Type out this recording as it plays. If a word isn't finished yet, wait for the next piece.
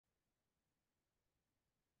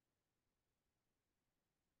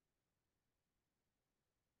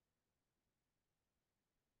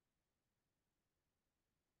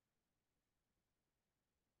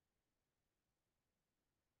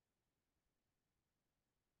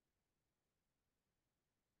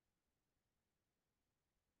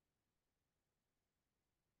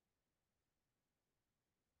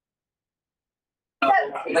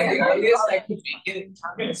Like the earliest I could make it.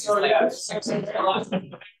 Okay, so yeah.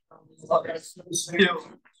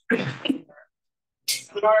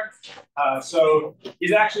 So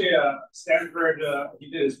he's actually a Stanford. He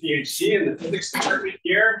did his PhD in the physics department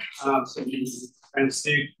here. So he's trying to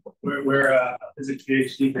see where a physics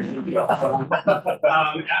PhD can go.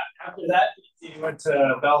 After that, he went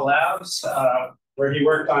to Bell Labs, where he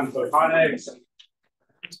worked on photonics and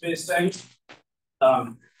space things.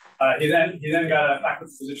 He then got a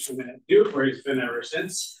faculty position at Duke, where he's been ever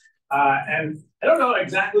since. And I don't know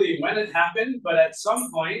exactly when it happened, but at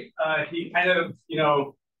some point he kind of,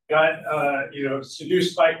 got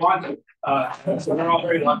seduced by quantum. So we're all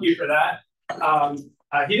very lucky for that.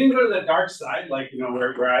 He didn't go to the dark side, like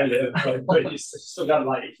where I live, but he's still got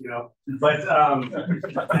light, But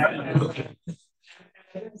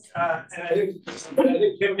and I think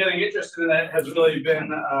him getting interested in that has really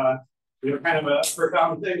been kind of a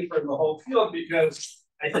profound thing for the whole field, because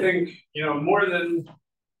I think more than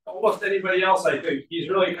almost anybody else, I think he's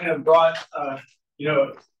really kind of brought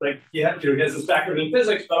like he has this background in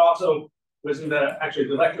physics, but also was in the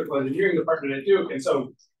electrical engineering department at Duke, and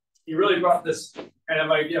so he really brought this kind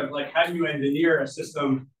of idea of like, how do you engineer a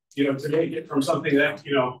system to make it from something that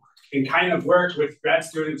can kind of work with grad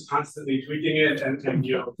students constantly tweaking it and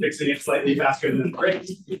fixing it slightly faster than great,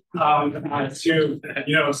 to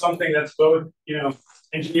something that's both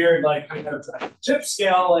engineered like kind of chip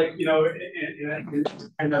scale, like in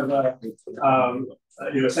kind of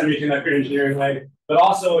semiconductor engineering way, but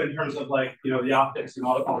also in terms of like the optics and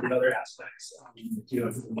all the other aspects. To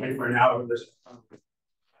the point where now there's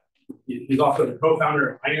he's also the co-founder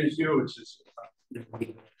of INQ, which is the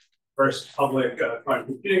first public quantum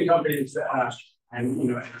computing company,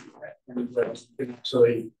 and can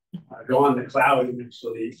actually go on the cloud and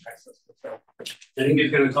actually access the cloud. I think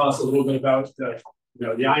he's going to tell us a little bit about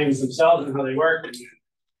the ions themselves and how they work.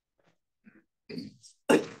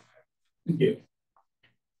 Thank you.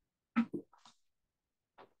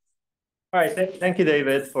 All right, thank you,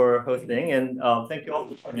 David, for hosting, and thank you all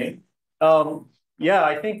for coming. Yeah,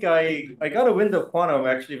 I think I got a wind of quantum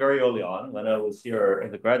actually very early on when I was here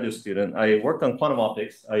as a graduate student. I worked on quantum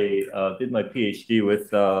optics. I did my PhD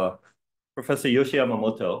with Professor Yoshi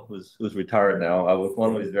Yamamoto, who's retired now. I was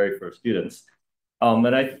one of his very first students.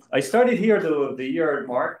 And I started here the year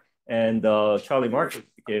Mark and Charlie Marcus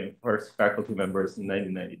became first faculty members in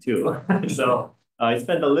 1992. So I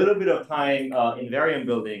spent a little bit of time in variant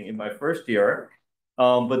building in my first year.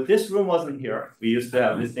 But this room wasn't here. We used to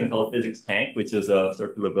have this thing called Physics Tank, which is a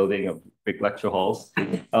circular building of big lecture halls.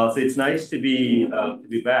 So it's nice to be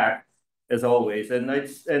back, as always. And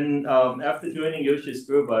after joining Yoshi's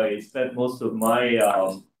group, I spent most of my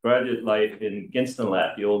graduate life in Ginston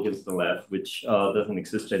Lab, the old Ginston Lab, which doesn't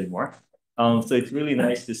exist anymore. So it's really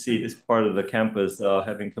nice to see this part of the campus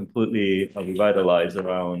having completely revitalized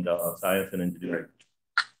around science and engineering.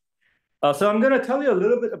 So I'm going to tell you a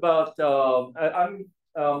little bit about,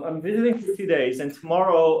 I'm visiting for 2 days, and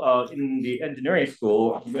tomorrow in the engineering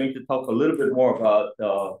school, I'm going to talk a little bit more about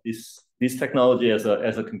this technology as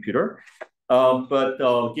a computer. But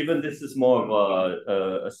given this is more of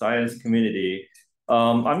a science community,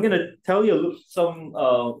 I'm going to tell you some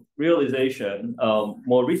realization,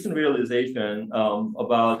 more recent realization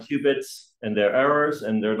about qubits and their errors,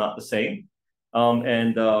 and they're not the same.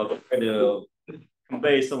 And try to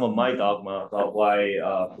convey some of my dogma about why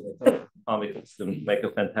atomic systems make a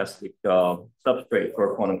fantastic substrate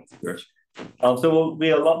for quantum computers. So we'll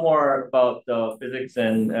be a lot more about physics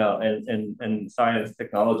and science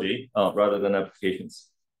technology rather than applications.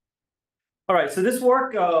 All right, so this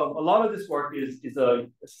work, a lot of this work is a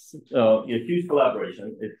huge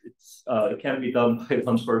collaboration. It can be done by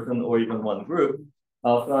one person or even one group.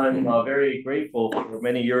 So I'm very grateful for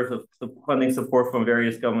many years of funding support from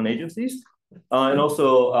various government agencies. And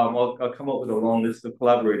also, I'll come up with a long list of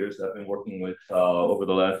collaborators that I've been working with over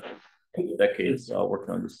the last decades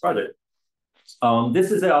working on this project.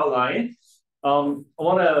 This is the outline. I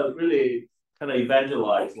want to really kind of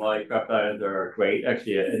evangelize why trapped ions are great.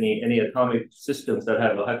 Actually, any atomic systems that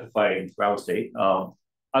have a hyperfine ground state.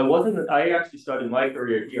 I actually started my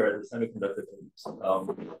career here at the semiconductor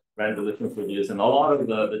ran the lithium fridges, and a lot of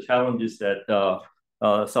the challenges that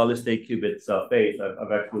solid state qubits face,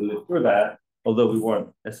 I've actually lived through that, although we weren't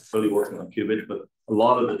necessarily working on qubits, but a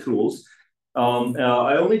lot of the tools.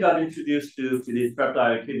 I only got introduced to these trapped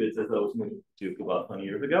ion qubits as I was moving to Duke about 20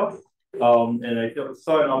 years ago. And I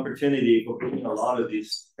saw an opportunity for bringing a lot of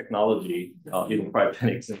these technology,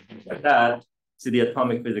 cryogenics and things like that, to the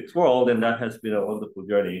atomic physics world, and that has been a wonderful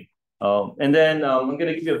journey. And then I'm going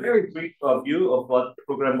to give you a very brief view of what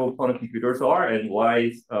programmable quantum computers are and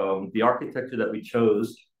why the architecture that we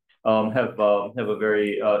chose have a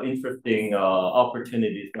very interesting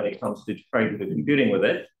opportunities when it comes to trying to do computing with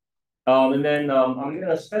it. And then I'm going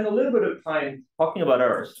to spend a little bit of time talking about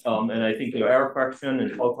errors. And I think error correction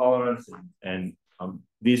and fault tolerance and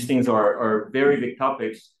these things are very big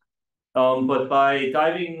topics. But by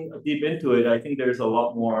diving deep into it, I think there's a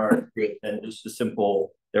lot more than just a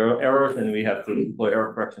simple there are errors and we have to employ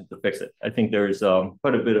error correction to fix it. I think there's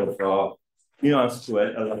quite a bit of nuance to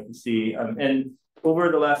it. I'd like to see. And over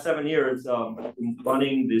the last 7 years, I've been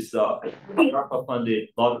running this DARPA-funded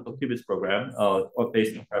logical qubits program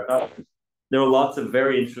based on cryptography. There are lots of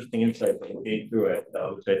very interesting insights that came through it,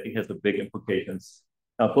 which I think has a big implications,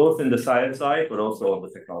 both in the science side, but also on the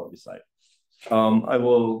technology side. I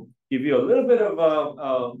will give you a little bit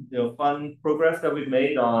of fun progress that we've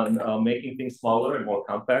made on making things smaller and more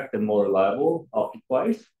compact and more reliable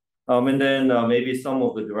optic-wise, and then maybe some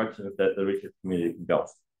of the directions that the research community can go.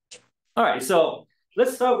 All right, so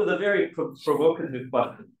let's start with a very provocative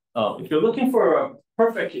question. If you're looking for a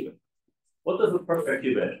perfect qubit, what does a perfect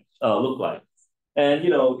qubit look like? And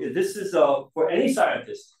this is for any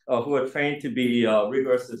scientist who are trained to be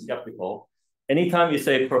rigorously skeptical. Anytime you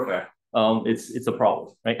say perfect, it's a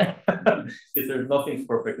problem, right? Because there's nothing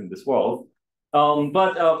perfect in this world.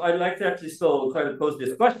 But I'd like to actually still try to pose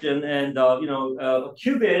this question. And a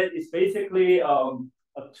qubit is basically a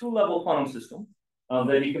two-level quantum system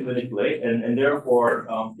that you can manipulate, and therefore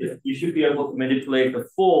you should be able to manipulate the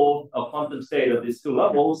full quantum state of these two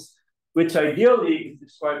levels, which ideally is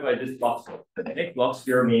described by this block sphere. Okay? Block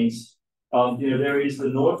sphere means there is the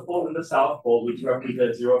North Pole and the South Pole, which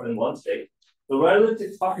represent 0 and 1 state. The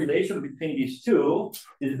relative population between these two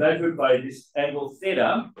is measured by this angle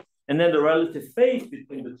theta, and then the relative phase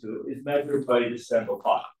between the two is measured by this angle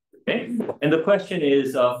phi. Okay? And the question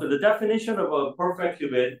is, for the definition of a perfect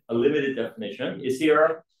qubit, a limited definition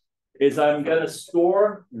is I'm going to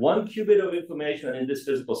store 1 qubit of information in this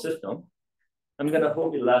physical system. I'm going to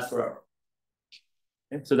hope it lasts forever.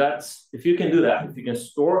 Okay? So that's, if you can do that, if you can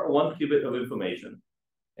store 1 qubit of information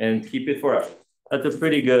and keep it forever, that's a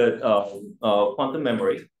pretty good quantum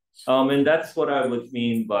memory. And that's what I would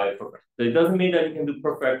mean by perfect. So it doesn't mean that you can do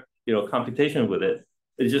perfect computation with it.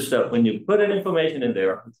 It's just that when you put an information in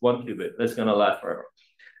there, it's 1 qubit, that's going to last forever.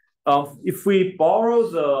 If we borrow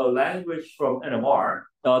the language from NMR,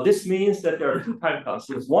 this means that there are 2 time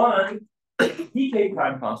constants. One, decay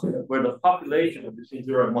time constant, where the population between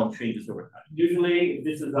 0 and 1 changes over time. Usually, if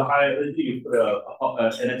this is a high, you put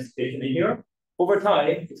an excitation in here. Over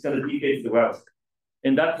time, it's going to decay to the ground state.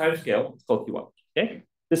 In that time scale, it's called T1. Okay.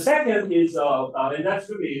 The second is, and that's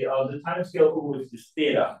really the time scale over which this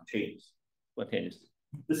theta changes spontaneously.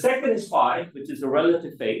 The second is phi, which is the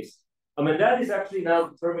relative phase. That is actually now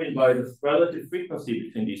determined by the relative frequency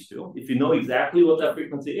between these two. If you know exactly what that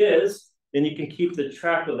frequency is, then you can keep the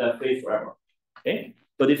track of that phase forever. Okay.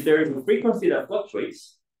 But if there is a frequency that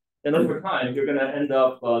fluctuates, then over time you're going to end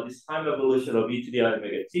up this time evolution of e to the I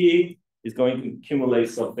omega t is going to accumulate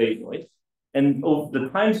some phase noise. And the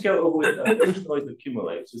time scale over which the phase noise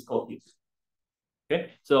accumulates is called T2. Okay,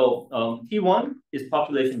 so T1 is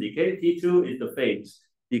population decay, T2 is the phase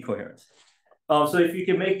decoherence. So if you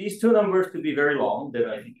can make these 2 numbers to be very long, then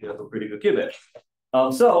I think you have a pretty good qubit.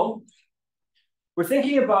 So we're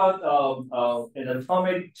thinking about an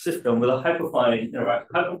atomic system with a hyperfine interaction.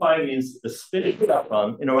 Hyperfine means the spin of the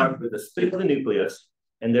electron interacts with the spin of the nucleus,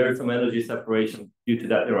 and there is some energy separation due to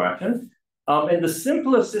that interaction. And the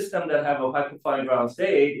simplest system that have a hyperfine ground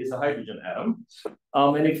state is a hydrogen atom.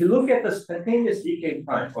 And if you look at the spontaneous decay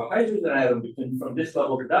time for a hydrogen atom from this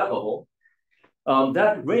level to that level,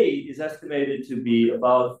 that rate is estimated to be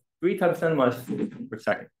about 3 times 10 minus 14 per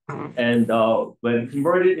second. And when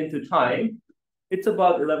converted into time, it's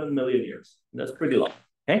about 11 million years. That's pretty long.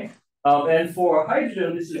 Okay. And for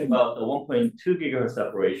hydrogen, this is about a 1.2 gigahertz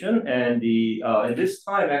separation, and this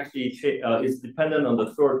time actually is dependent on the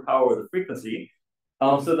 3rd power of the frequency.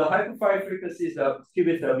 So the hyperfine frequencies of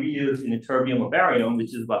qubits that we use in terbium or barium,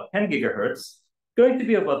 which is about 10 gigahertz, going to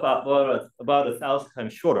be about 1,000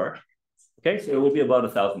 times shorter. Okay, so it will be about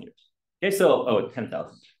 1,000 years. Okay, so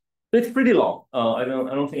 10,000. So it's pretty long. I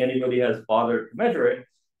don't think anybody has bothered to measure it.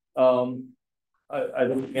 I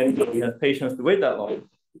don't think anybody has patience to wait that long.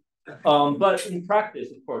 But in practice,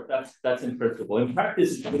 of course, that's in principle. In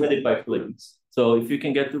practice, it's limited by collisions. So if you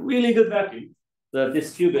can get to really good vacuum, that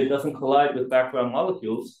this qubit doesn't collide with background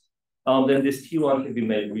molecules, then this T1 can be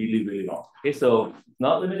made really, really long. Okay, so it's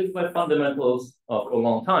not limited by fundamentals for a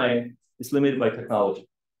long time. It's limited by technology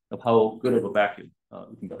of how good of a vacuum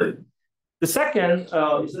you can get. The second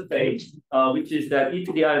is the phase, which is that e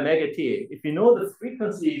to the I omega t. If you know the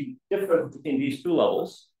frequency difference between these two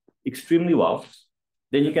levels extremely well,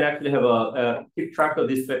 then you can actually have keep track of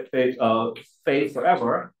this phase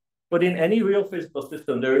forever. But in any real physical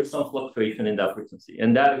system, there is some fluctuation in that frequency,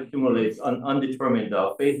 and that accumulates undetermined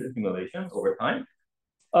phase accumulation over time.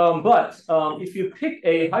 But if you pick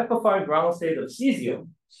a hyperfine ground state of cesium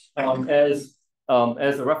as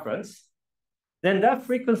a reference, then that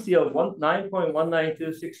frequency of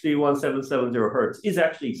 9.192631770 hertz is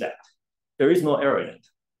actually exact. There is no error in it,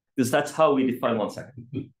 because that's how we define 1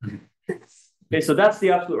 second. Okay, so that's the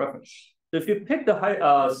absolute reference. So if you pick the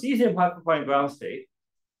cesium hyperfine ground state,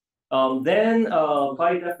 then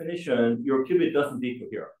by definition, your qubit doesn't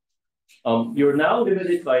decohere. You're now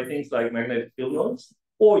limited by things like magnetic field nodes,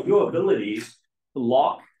 or your ability to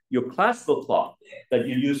lock your classical clock that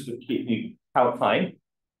you use to count time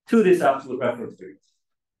to this absolute reference period.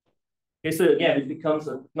 Okay, so again, it becomes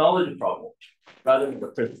a technology problem rather than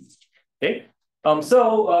a physics. Okay,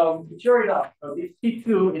 so sure enough, these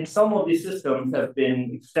T2 in some of these systems have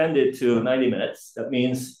been extended to 90 minutes. That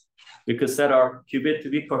means we could set our qubit to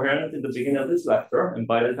be coherent in the beginning of this lecture, and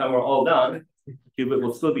by the time we're all done, the qubit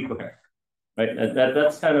will still be coherent, right? And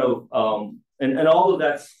that's kind of and all of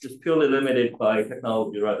that's just purely limited by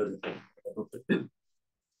technology rather than.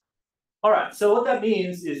 All right, so what that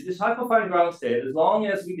means is this hyperfine ground state, as long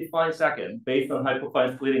as we define second based on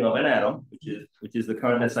hyperfine splitting of an atom, which is the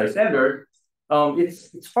current SI standard,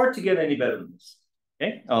 it's hard to get any better than this.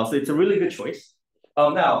 Okay, so it's a really good choice.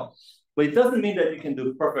 Now, but it doesn't mean that you can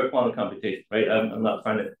do perfect quantum computation, right? I'm not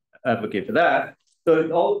trying to advocate for that. So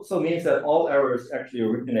it also means that all errors actually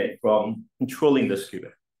originate from controlling this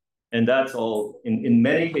qubit. And that's all in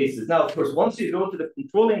many cases. Now, of course, once you go to the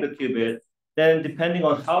controlling the qubit, then depending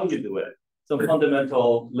on how you do it, some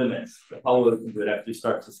fundamental limits of how the qubit actually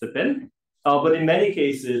starts to slip in. But in many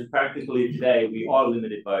cases, practically today, we are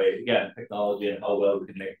limited by, again, technology and how well we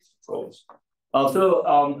can make these controls. So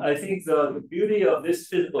I think the beauty of this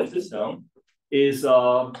physical system is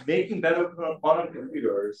making better quantum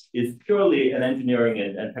computers is purely an engineering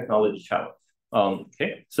and technology challenge.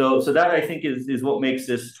 Okay, so that I think is what makes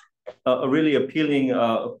this a really appealing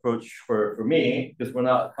approach for me, because we're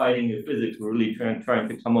not fighting with physics, we're really trying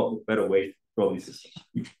to come up with better ways to control these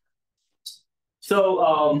systems. So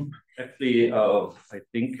actually, I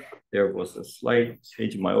think there was a slight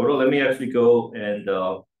change in my order. Let me actually go and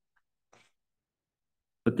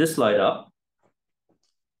put this slide up.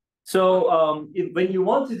 So when you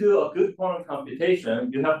want to do a good quantum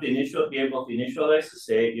computation, you have to be able to initialize the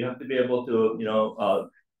state. You have to be able to,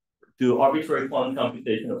 do arbitrary quantum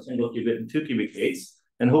computation of single qubit and 2 qubit gates,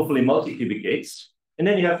 and hopefully multi-qubit gates. And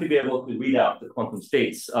then you have to be able to read out the quantum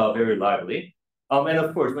states very reliably. And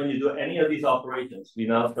of course, when you do any of these operations, we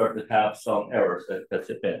now start to have some errors that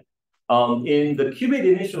slip in. In the qubit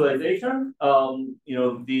initialization,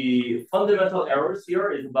 the fundamental errors here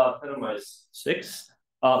is about 10⁻⁶.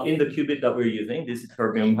 In the qubit that we're using, this is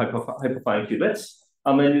terbium hyperfine qubits.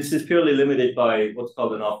 And this is purely limited by what's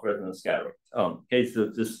called an off-resonance scattering. Okay, so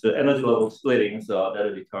just the energy level splittings that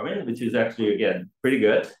are determined, which is actually, again, pretty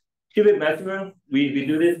good. Qubit measurement, we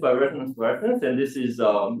do this by resonance to resonance, and this is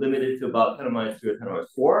limited to about 10⁻³ or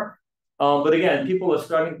 10⁻⁴. But again, people are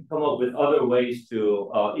starting to come up with other ways to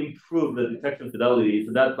improve the detection fidelity.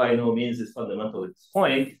 So that by no means is fundamental at this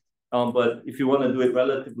point. But if you want to do it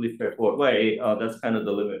relatively straightforward way, that's kind of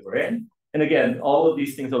the limit we're in. And again, all of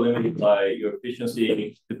these things are limited by your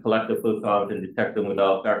efficiency to collect the photons and detect them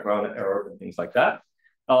without background errors and things like that.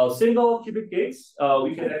 Single qubit gates,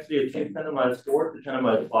 we can actually achieve 10⁻⁴ to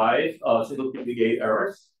 10⁻⁵ single qubit gate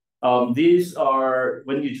errors. These are,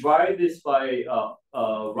 when you drive this by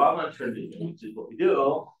Raman transition, which is what we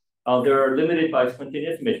do, they're limited by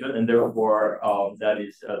spontaneous emission, and therefore that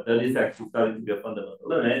is actually starting to be a fundamental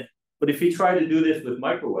limit. But if you try to do this with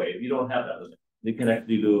microwave, you don't have that limit. You can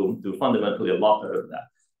actually do fundamentally a lot better than that.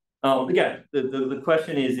 Again, the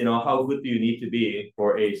question is, how good do you need to be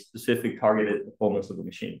for a specific targeted performance of the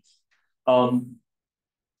machine?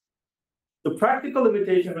 The practical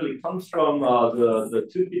limitation really comes from the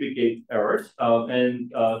 2 qubit gate errors.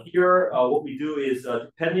 Here, what we do is,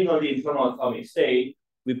 depending on the internal atomic state,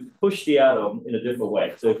 we push the atom in a different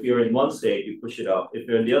way. So if you're in one state, you push it up. If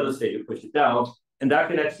you're in the other state, you push it down. And that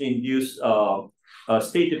can actually induce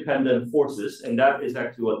state-dependent forces, and that is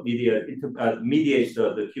actually what mediates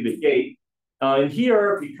the qubit gate. And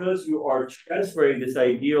here, because you are transferring this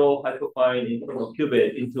ideal hyperfine internal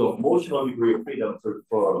qubit into a motional degree of freedom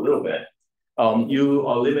for a little bit, you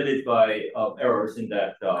are limited by errors in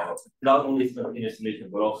that not only spontaneous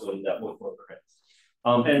emission, but also in that motional occurrence.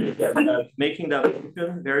 And making that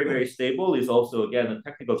motion very, very stable is also, again, a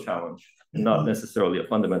technical challenge, not necessarily a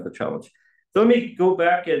fundamental challenge. So let me go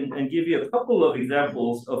back and give you a couple of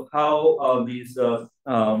examples of how these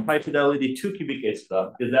high fidelity 2 cubic gate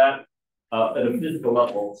stuff, because that at a physical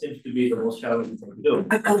level seems to be the most challenging thing to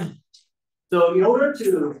do. So in order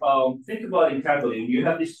to think about entangling, you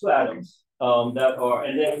have these 2 atoms that are,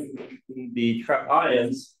 and then the trapped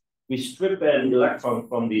ions, we strip an electron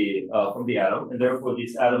from the atom, and therefore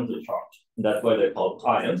these atoms are charged. And that's why they're called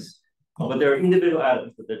ions. But they're individual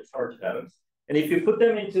atoms, but they're charged atoms. And if you put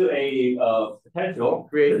them into a potential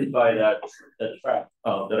created by that trap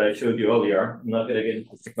that I showed you earlier, I'm not going to get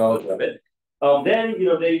into the technology of it, then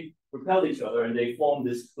they repel each other and they form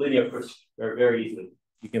this linear crystal very easily.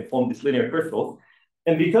 You can form this linear crystal.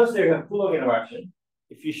 And because they have Coulomb interaction,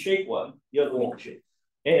 if you shake one, the other won't shake.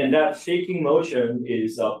 And that shaking motion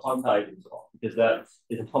is quantized as well, because that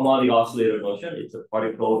is a harmonic oscillator motion. It's a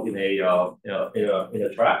particle in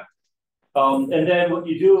a trap. And then what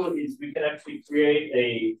you do is we can actually create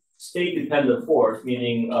a state-dependent force,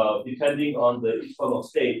 meaning depending on the external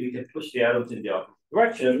state, we can push the atoms in the opposite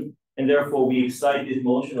direction, and therefore we excite these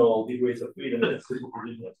motional degrees of freedom in a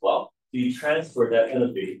superposition as well. So you transfer that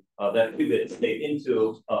energy, that qubit state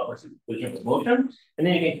into a superposition of motion, and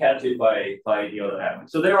then you can catch it by the other atom.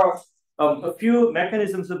 So there are a few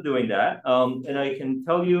mechanisms of doing that, and I can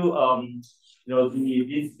tell you,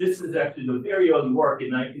 this is actually the very early work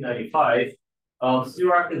in 1995.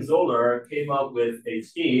 Sirac and Zoller came up with a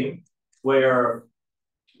scheme where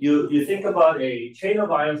you think about a chain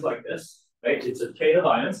of ions like this, right? It's a chain of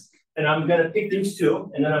ions, and I'm going to pick these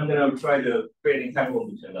 2, and then I'm going to try to create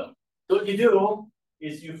entanglement between them. So what you do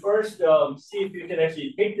is you first see if you can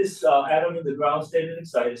actually take this atom in the ground state and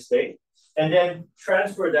excited state, and then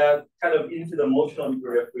transfer that kind of into the motional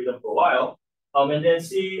degree of freedom for a while. And then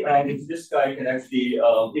see if this guy can actually,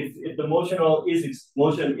 if the motion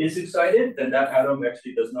is excited, then that atom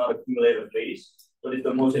actually does not accumulate a phase. But if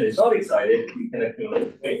the motion is not excited, you can accumulate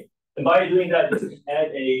a phase. And by doing that, you can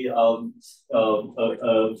add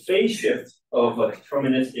a phase shift of a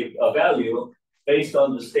deterministic value based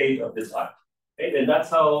on the state of this ion. Okay? And that's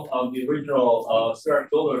how the original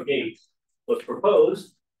Sirac-Zoller gate was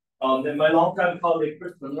proposed. Then my longtime colleague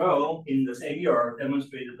Chris Monroe in the same year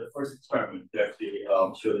demonstrated the first experiment to actually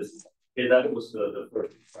show this. Okay, that was the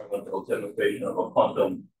first experimental demonstration of a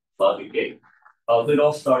quantum logic gate. It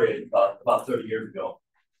all started about 30 years ago.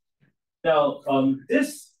 Now,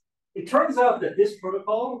 it turns out that this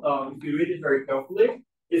protocol, if you read it very carefully,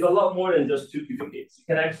 is a lot more than just 2 cubic gates. It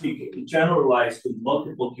can actually generalize to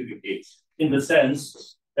multiple cubic gates in the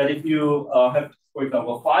sense that if you have, for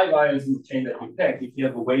example, 5 ions in the chain that you pick, if you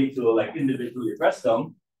have a way to individually address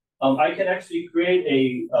them, I can actually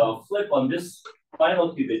create a flip on this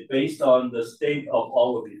final qubit based on the state of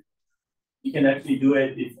all of these. You can actually do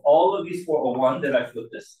it if all of these 4 are 1, then I flip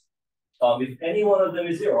this. If any one of them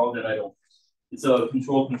is 0, then I don't. It's a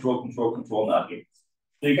control, not gate.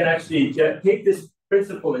 So you can actually take this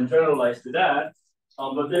principle and generalize to that.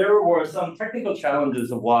 But there were some technical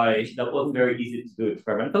challenges of why that wasn't very easy to do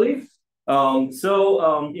experimentally.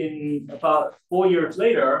 So in about 4 years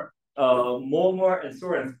later, Molmar and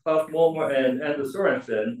Sorensen, Klaus Molmar and Anders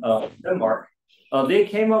Sorensen, Denmark, they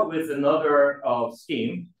came up with another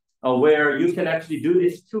scheme where you can actually do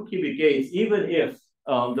these 2 cubic gates even if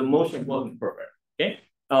the motion wasn't perfect. Okay,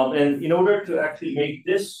 and in order to actually make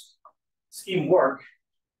this scheme work,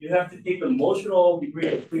 you have to take the motional degree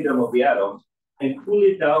of freedom of the atom and cool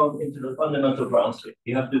it down into the fundamental ground state.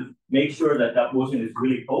 You have to make sure that that motion is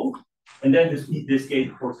really cold, and then this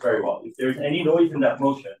gate works very well. If there's any noise in that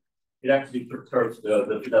motion, it actually perturbs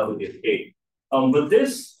the fidelity of the gate. But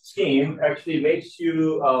this scheme actually makes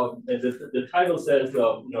you, the title says,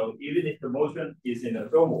 even if the motion is in a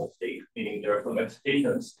thermal state, meaning there are some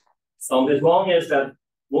excitations, as long as that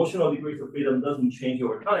motional degrees of freedom doesn't change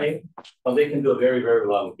over time, they can do a very, very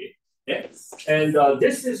reliable gate. Okay? And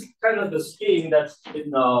this is kind of the scheme that's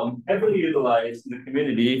been heavily utilized in the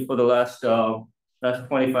community for the last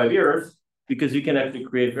 25 years, because you can actually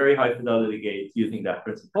create very high fidelity gates using that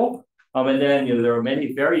principle. And then there are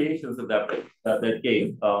many variations of that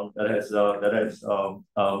gate that has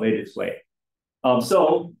made its way.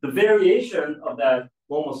 So the variation of that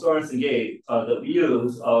Molmar-Sorensen gate that we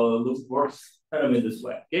use works kind of in this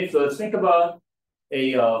way. Okay, so let's think about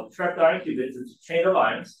a trapped ion qubit. It's a chain of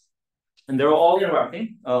ions, and they're all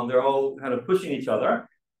interacting. They're all kind of pushing each other.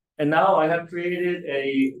 And now I have created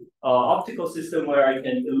a optical system where I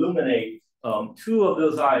can illuminate 2 of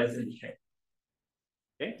those ions in the chain.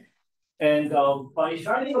 Okay, and by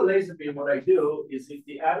shining a laser beam, what I do is if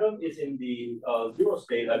the atom is in the 0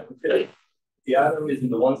 state, I put it the atom is in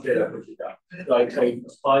the one state, I push it down. So I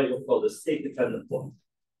apply what's called the state-dependent law.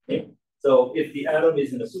 Okay? So if the atom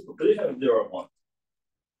is in a superposition of 0 and 1,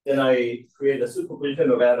 then I create a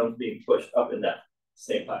superposition of atoms being pushed up and down at the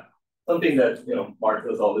same time. Something that Mark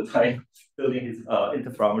does all the time, building his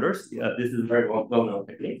interferometers. Yeah, this is a very well-known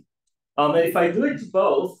technique. And if I do it to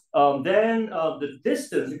both, then the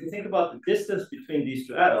distance, if you think about the distance between these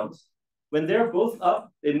two atoms, when they're both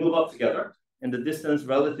up, they move up together, and the distance,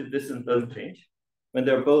 relative distance doesn't change. When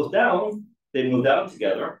they're both down, they move down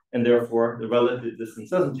together, and therefore the relative distance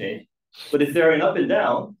doesn't change. But if they're in up and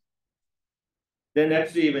down, then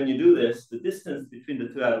actually when you do this, the distance between the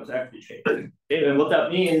two atoms actually changes. Okay? And what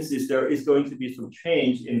that means is there is going to be some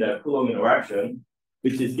change in that Coulomb interaction,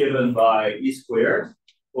 which is given by E squared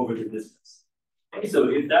over the distance. Okay? So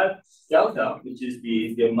if that delta, which is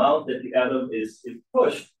the amount that the atom is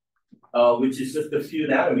pushed, which is just a few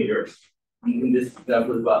nanometers, in this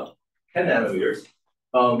example about 10 nanometers,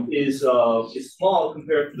 is small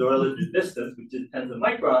compared to the relative distance, which is tens of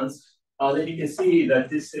microns, then you can see that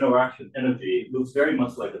this interaction energy looks very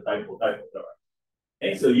much like a dipole-dipole interaction.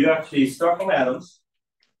 Okay, so you actually start from atoms,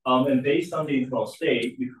 and based on the internal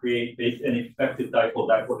state, you create an effective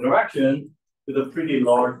dipole-dipole interaction with a pretty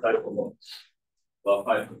large dipole moment, about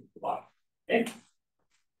 5.5. Okay.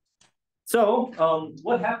 So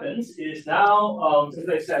what happens is now, as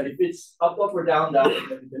I said, if it's up, or down,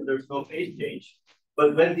 then there's no phase change.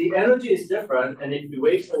 But when the energy is different, and if you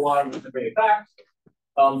wait for a while to bring it back,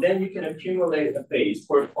 then you can accumulate a phase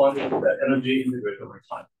corresponding to that energy integrated over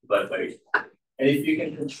time by phase. And if you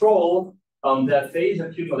can control that phase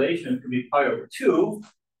accumulation to be pi over 2,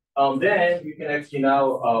 then you can actually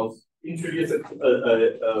now introduce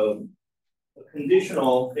a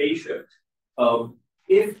conditional phase shift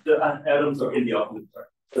if the atoms are in the opposite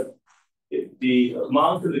direction. If the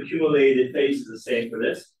amount of accumulated phase is the same for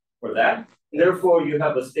this or that, and therefore you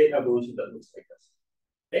have a state evolution that looks like this.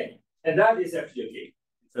 Okay, and that is actually a gate.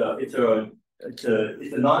 It's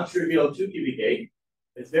a non-trivial 2 qubit gate.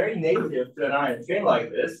 It's very native to an ion chain like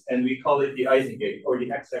this, and we call it the Ising gate or the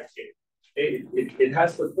XX gate. It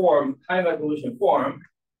has the time evolution form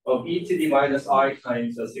of e to the minus I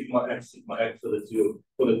times sigma x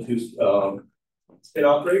for the two spin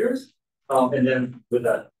operators, and then with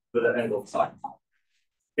that angled sign.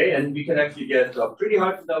 Okay, and we can actually get pretty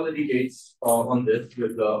high fidelity gates on this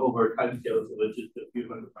with over time scales of just a few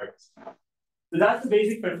hundred microns. So that's the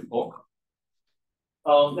basic principle.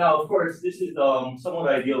 Now, of course, this is somewhat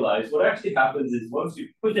idealized. What actually happens is once you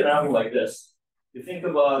push an atom like this, you think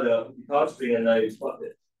about a guitar string and now you spot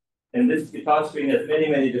it. And this guitar string has many,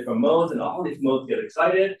 many different modes, and all these modes get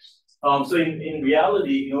excited. So in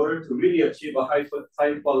reality, in order to really achieve a high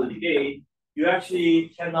quality gate, you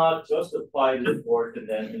actually cannot just apply this force and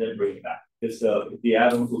then bring it back, because the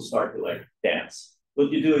atoms will start to like dance.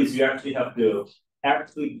 What you do is you actually have to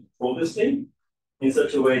actively control this thing in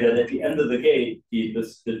such a way that at the end of the gate,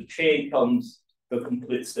 the chain comes to a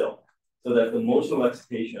complete still, so that the motional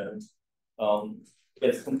excitation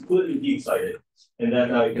gets completely de-excited, and then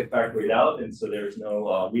you can factor it out, and so there's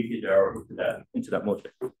no leakage error into that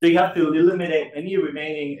motion. So you have to eliminate any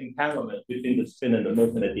remaining entanglement between the spin and the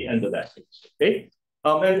motion at the end of that. Okay,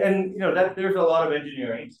 and that there's a lot of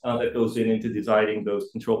engineering that goes into designing those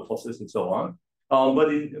control pulses and so on. But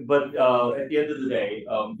at the end of the day,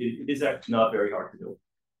 it is actually not very hard to do.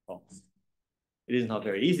 It is not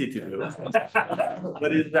very easy to do,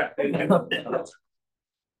 but it is actually.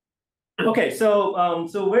 Okay,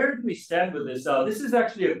 so where do we stand with this? This is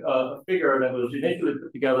actually a figure that was initially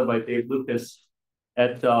put together by Dave Lucas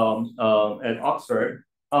at Oxford.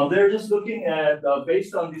 They're just looking at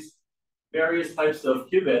based on these various types of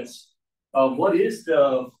qubits, what is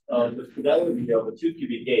the fidelity of a 2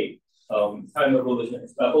 qubit gate? Time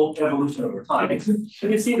evolution over time. You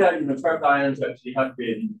can see that trapped ions actually have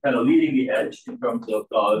been kind of leading the edge in terms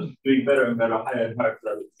of doing better and better higher and higher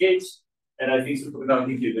fidelity gates. And I think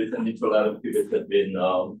superconducting qubits and neutral atom qubits have been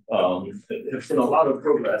have seen a lot of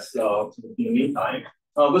progress in the meantime.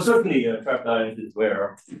 But certainly trapped ions is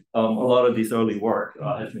where a lot of this early work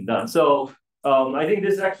has been done. So I think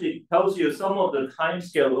this actually tells you some of the time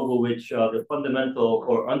scale over which the fundamental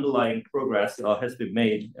or underlying progress has been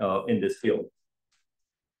made in this field.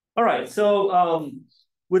 All right, so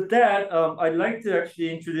with that, I'd like to actually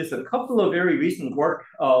introduce a couple of very recent work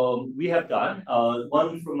we have done.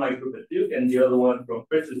 One from my group at Duke and the other one from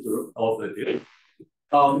Chris's group, also at Duke.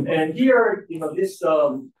 And here, this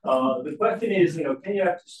the question is, can you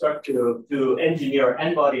actually start to engineer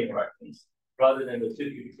n-body interactions rather than the 2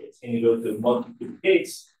 qubit gates? Can you go to multi-qubit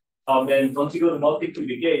gates? And once you go to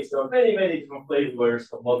multi-qubit gates, there are many, many different flavors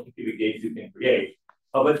of multi-qubit gates you can create.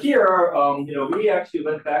 But here, we actually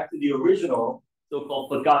went back to the original so-called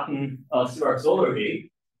forgotten solar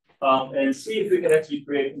gate and see if we can actually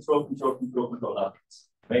create control outcomes,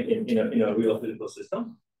 right, in a real physical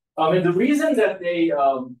system. And the reason that they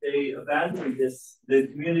abandoned this, the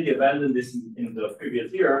community abandoned this in the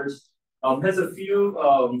previous years, has a few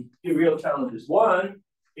real challenges. One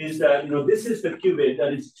is that this is the qubit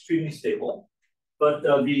that is extremely stable, but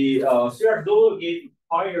the Sirac-Dollo gate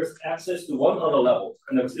requires access to one other level,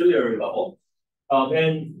 an auxiliary level,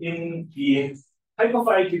 and in the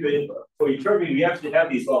hyperfine qubit for Eternity, we actually have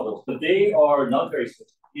these levels, but they are not very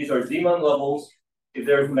stable. These are Zeeman levels. If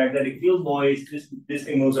there's magnetic field noise, this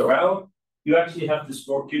thing moves around. You actually have to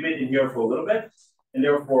store qubit in here for a little bit, and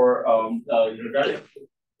therefore that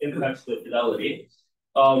impacts the fidelity.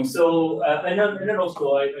 And then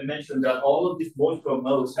also I mentioned that all of these molecular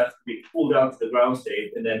modes have to be cooled down to the ground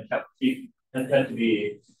state and then have to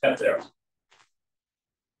be kept there.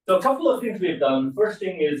 So a couple of things we've done. First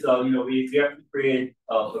thing is, we have to create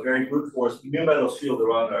a very brute force mu metal shield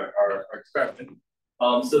around our experiment.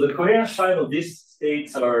 So the coherent time of these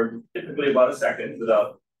states are typically about a second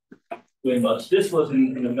without doing much. This was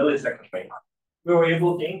in a millisecond range. We were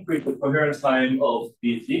able to increase the coherent time of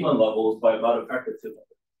the Zeeman levels by about a factor of 2.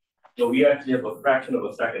 So we actually have a fraction of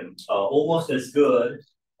a second, almost as good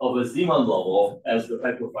of a Zeeman level as the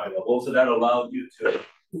hyperfine level. So that allowed you to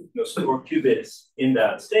store qubits in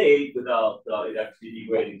that state without it actually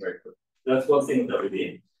degrading very quickly. That's one thing that we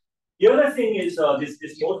did. The other thing is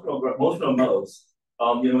this motional modes.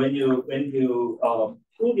 When you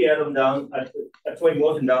cool the atom down at 20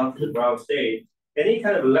 motion down to the ground state, any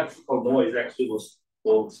kind of electrical noise actually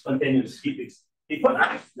will spontaneously heat.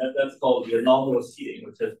 That's called the anomalous heating,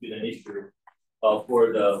 which has been an issue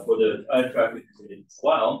for the ion traffic community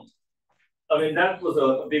for a while. I mean, that was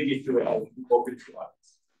a big issue in open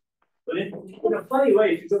ions. But in a funny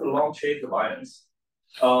way, if you go to long chains of ions,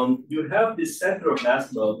 you have this center of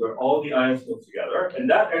mass mode where all the ions go together, and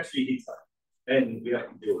that actually heats up, and we have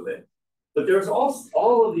to deal with it. But there's also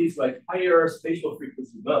all of these like higher spatial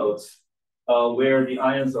frequency modes where the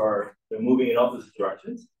ions are moving in opposite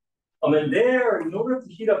directions. And there, in order to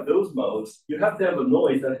heat up those modes, you have to have a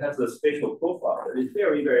noise that has a spatial profile that is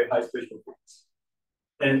very, very high spatial frequency.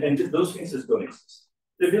 And those things just don't exist.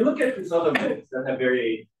 So if you look at these other modes that have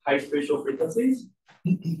very high spatial frequencies,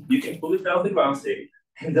 you can pull it down to the ground state,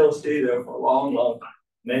 and they'll stay there for a long, long time,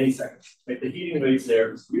 many seconds. Like the heating rates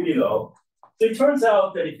there is really low. So it turns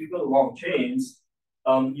out that if you go to long chains,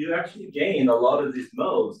 you actually gain a lot of these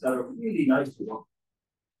modes that are really nice to work.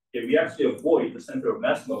 If we actually avoid the center of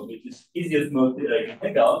mass mode, which is the easiest mode that I can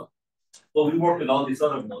think of, well, we work with all these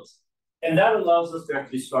other modes. And that allows us to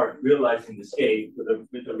actually start realizing the state with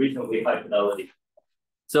a reasonably high fidelity.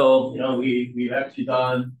 So, we've actually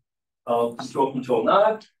done control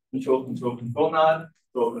not, control not,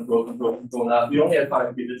 control not. We only had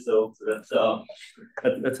 5 qubits, so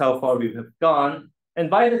that's how far we have gone. And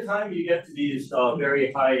by the time you get to these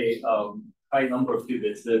very high number of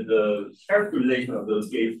qubits, the characterization of those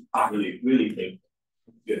gates really take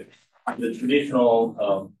good. The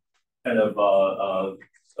traditional kind of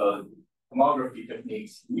tomography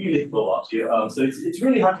techniques really blow up here. So it's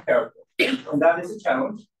really hard to characterize. And that is a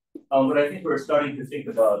challenge. But I think we're starting to think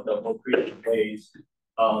about the more creative ways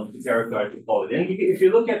to characterize the quality. And if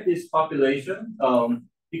you look at this population,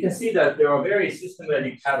 you can see that there are very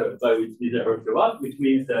systematic patterns by which these errors show up, which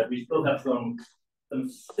means that we still have some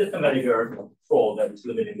systematic error control that is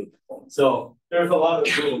limiting the performance. So there's a lot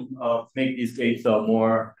of room to make these gates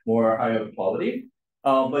more higher quality.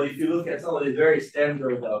 But if you look at some of these very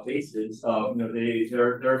standard bases,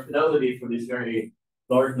 their fidelity for this very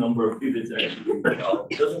large number of qubits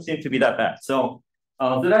doesn't seem to be that bad. So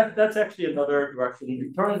that's actually another direction.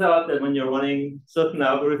 It turns out that when you're running certain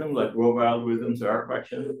algorithms like Grover algorithms or error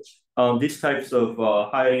correction, these types of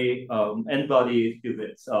high n-body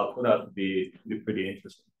qubits turn out to be pretty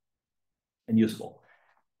interesting and useful.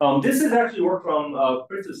 This is actually work from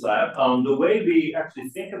Chris's lab. The way we actually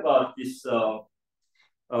think about this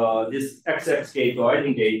this XX gate or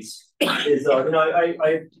Ising gates is,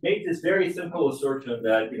 I make this very simple assertion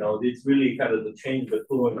that, it's really kind of the change the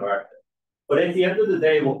Coulomb interaction. But at the end of the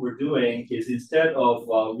day, what we're doing is instead of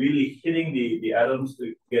really hitting the atoms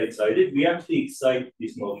to get excited, we actually excite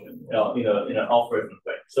this motion in an algorithm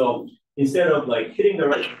way. So instead of like hitting the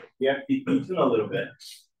right, we actually tune a little bit.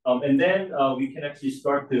 And then we can actually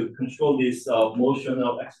start to control this motion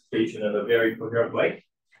of excitation in a very coherent way.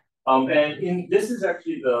 And this is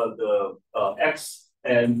actually the X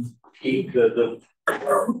and P, the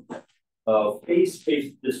phase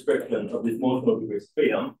space description of this motional degree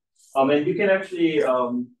freedom. And you can actually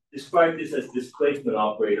describe this as displacement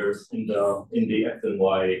operators in the x and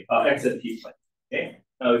y x and t plane. Okay.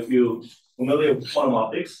 Now, if you're familiar with quantum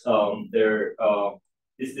optics,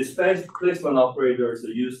 these displacement operators are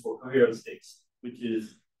used for coherent states, which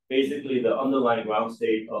is basically the underlying ground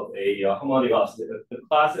state of a harmonic oscillator. The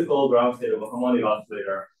classical ground state of a harmonic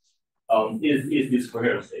oscillator is these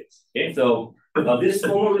coherent states. Okay, so this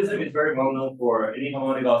formalism is very well known for any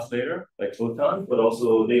harmonic oscillator like photons, but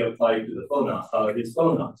also they apply to the phonons,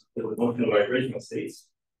 the functional vibrational states.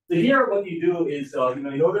 So here, what you do is,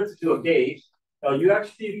 in order to do a gate, you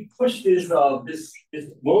actually push this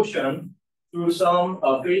motion through some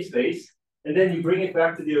phase space, and then you bring it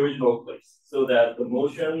back to the original place, so that the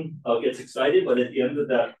motion gets excited, but at the end of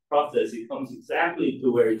that process, it comes exactly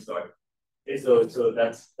to where it started. Okay, so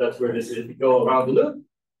that's where this is. You go around the loop,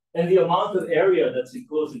 and the amount of area that's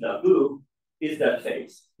enclosed in that loop is that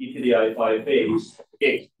phase, e to the I5 phase.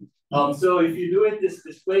 Okay. So if you do it this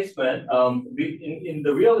displacement, in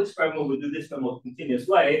the real experiment, we do this in a more continuous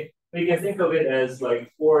way. We can think of it as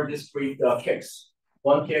like 4 discrete kicks: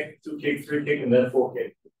 1 kick, 2 kick, 3 kick, and then 4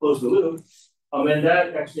 kick. Close the loop, and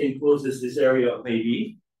that actually encloses this area of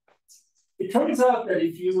AB. It turns out that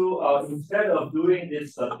if you, instead of doing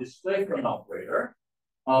this displacement operator,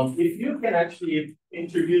 if you can actually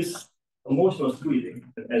introduce emotional squeezing,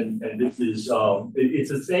 and this is, it's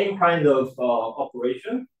the same kind of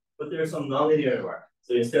operation, but there's some nonlinear environment.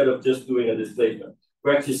 So instead of just doing a displacement,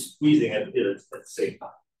 we're actually squeezing at the same time.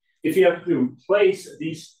 If you have to replace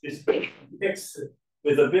these kicks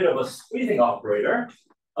with a bit of a squeezing operator,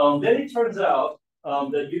 then it turns out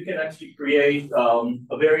that you can actually create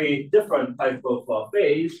a very different type of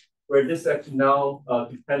phase, where this actually now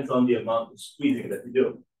depends on the amount of squeezing that you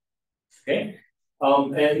do. Okay,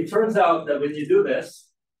 and it turns out that when you do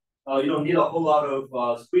this, you don't need a whole lot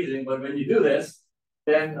of squeezing, but when you do this,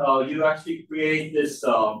 then you actually create this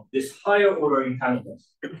higher order entanglement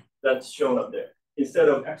that's shown up there. Instead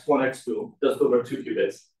of x1, x2, just over 2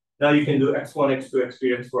 qubits, now you can do x1, x2,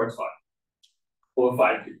 x3, x4, x5, over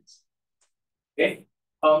 5 qubits. Okay,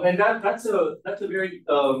 and that's a very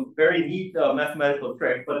very neat mathematical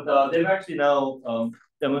trick, but they've actually now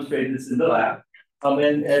demonstrated this in the lab.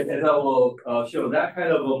 And as I will show, that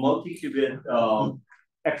kind of a multi-qubit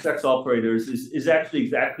XX operators is actually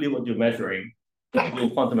exactly what you're measuring in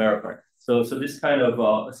quantum error correction. So this kind of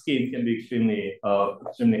a scheme can be extremely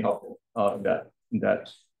helpful in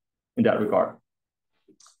that regard.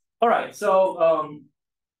 All right, so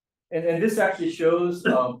and this actually shows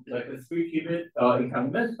like a 3-qubit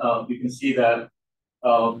entanglement. You can see that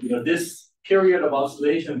this period of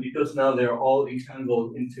oscillation, because now they're all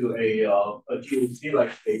entangled into a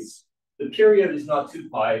GHZ-like space. The period is not 2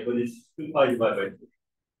 pi, but it's 2 pi divided by 2.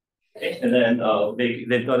 Okay? And then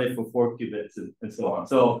they've done it for 4 qubits and so on.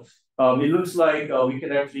 So it looks like we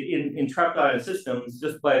can actually, in trapped ion systems,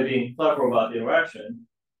 just by being clever about the interaction,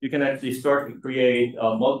 you can actually start to create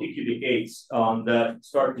multi-qubit gates that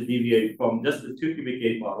start to deviate from just the 2-qubit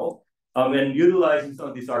gate model. And utilizing some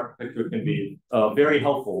of these architecture can be very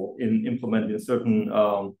helpful in implementing certain,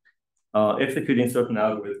 executing certain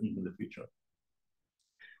algorithms in the future.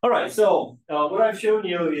 All right, so what I've shown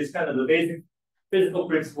you is kind of the basic physical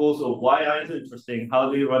principles of why ions are interesting. How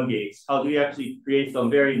do you run gates? How do you actually create some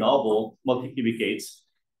very novel multi-qubit gates?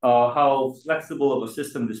 How flexible of a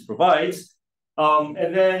system this provides.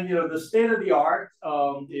 And then, the state of the art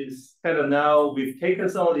is kind of now we've taken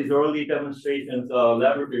some of these early demonstrations,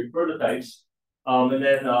 laboratory prototypes, and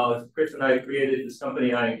then Chris and I created this company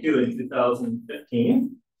IonQ in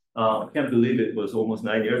 2015. I can't believe it was almost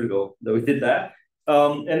 9 years ago that we did that.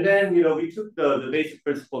 And then, we took the basic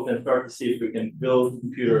principles and started to see if we can build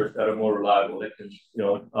computers that are more reliable, that can,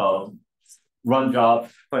 run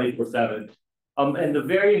jobs 24/7. And the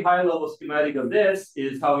very high level schematic of this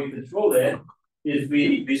is how we control it. Is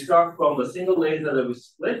we start from a single laser that we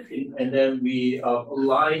split, and then we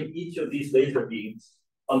align each of these laser beams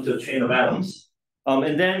onto a chain of atoms.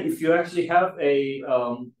 And then if you actually have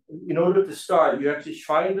in order to start, you actually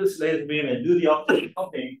shine this laser beam and do the optical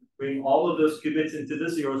pumping, bring all of those qubits into the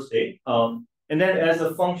 0 state. And then as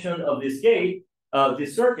a function of this gate,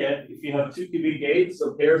 this circuit, if you have 2-qubit gates,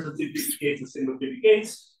 so pairs of 2-qubit gates and single-qubit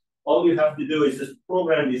gates, all you have to do is just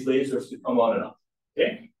program these lasers to come on and off.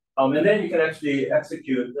 Okay. And then you can actually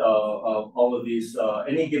execute all of these,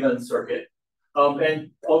 any given circuit.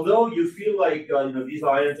 And although you feel like these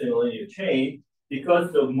ions in a linear chain,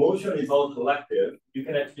 because the motion is all collective, you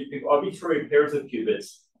can actually pick arbitrary pairs of qubits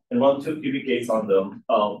and run 2-qubit gates on them,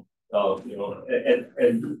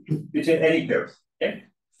 and between any pairs. Okay.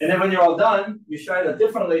 And then when you're all done, you shine a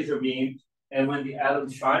different laser beam, and when the atom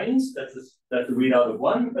shines, that's the readout of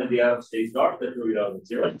 1, and the atom stays dark, that's the readout of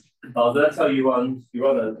 0. That's how you run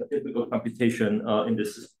a typical computation in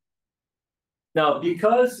this system. Now,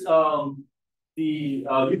 because you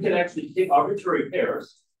can actually take arbitrary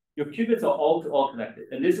pairs, your qubits are all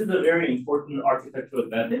connected. And this is a very important architectural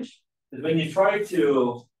advantage, is when you try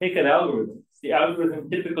to take an algorithm, the algorithm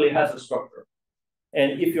typically has a structure.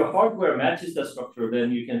 And if your hardware matches that structure,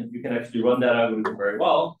 then you can actually run that algorithm very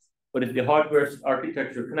well. But if the hardware's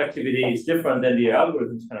architecture connectivity is different than the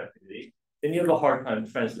algorithm's connectivity, then you have a hard time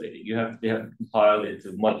translating. You have to compile it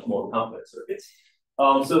to much more complex circuits.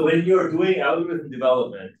 So when you're doing algorithm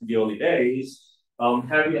development in the early days,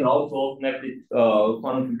 having an all-to-all connected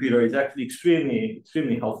quantum computer is actually extremely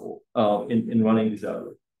helpful in running these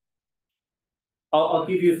algorithms. I'll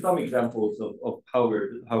give you some examples of how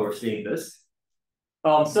we're seeing this.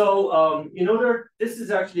 This is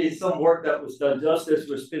actually some work that was done just as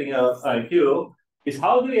we're spinning out IQ, is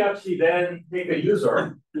how do we actually then take a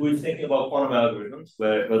user who is thinking about quantum algorithms,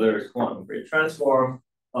 whether it's quantum Fourier transform,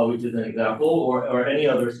 which is an example, or any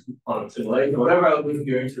other quantum simulation, whatever algorithm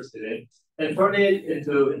you're interested in, and turn it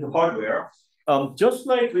into hardware. Just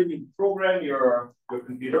like when you program your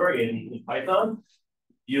computer in Python,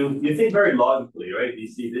 you think very logically, right? You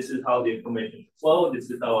see, this is how the information flow. This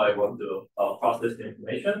is how I want to process the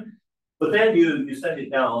information. But then you send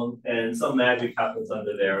it down, and some magic happens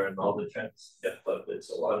under there, and all the trends get flipped and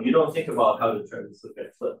so on. You don't think about how the trends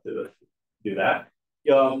get flipped to do that.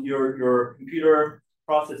 Your computer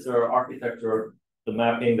processor architecture, the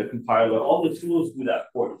mapping, the compiler, all the tools do that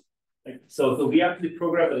for you. Right? So we actually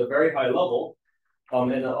program at a very high level,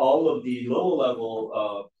 and all of the lower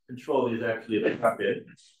level control is actually abstracted.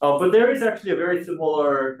 But there is actually a very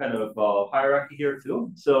similar kind of hierarchy here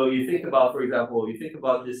too. So you think about, for example,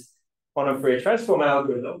 this quantum Fourier transform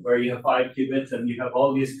algorithm where you have 5 qubits and you have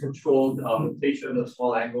all these controlled rotation of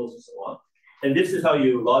small angles and so on. And this is how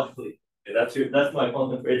you logically, that's my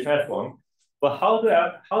quantum Fourier transform. But how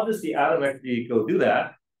does the atom actually go do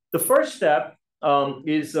that? The first step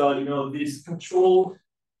is these controlled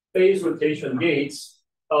phase rotation gates.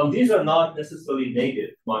 These are not necessarily native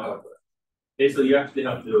to my hardware. Okay, so you actually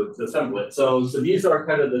have to assemble it. So these are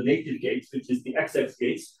kind of the native gates, which is the XX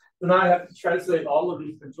gates. So now I have to translate all of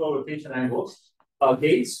these control rotation angles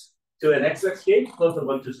gates to an XX gate plus a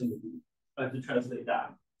bunch of single qubits. I have to translate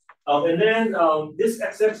that. And then this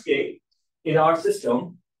XX gate in our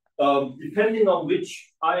system, depending on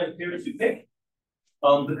which ion pairs you pick,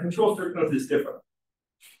 the control circuit is different.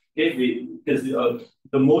 Okay, because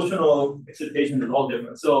the motional excitation is all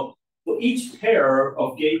different. So for each pair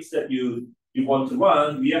of gates that you want to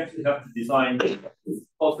run, we actually have to design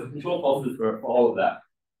pulse control pulses for all of that.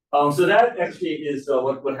 So that actually is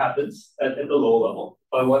what happens at the low level.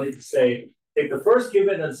 If I wanted to say, take the first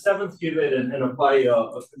qubit and 7th qubit and apply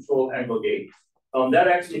a control angle gate, that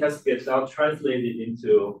actually has to get now translated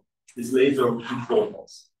into this laser control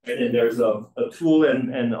pulse. And then there's a tool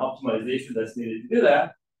and optimization that's needed to do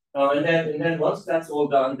that. And then once that's all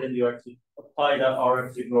done, then you actually apply that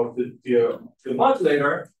RF signal to your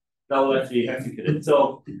modulator that will actually execute it.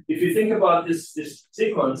 So if you think about this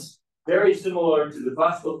sequence, very similar to the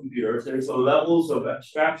classical computers, there's some levels of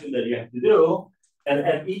abstraction that you have to do, and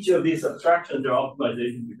at each of these abstractions, there are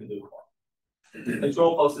optimizations you can do. The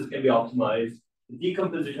control pulses can be optimized, the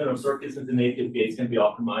decomposition of circuits into native gates can be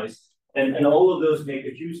optimized, and all of those make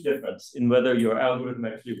a huge difference in whether your algorithm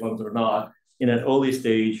actually runs or not in an early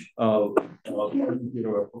stage of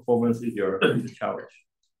computer performance is your challenge.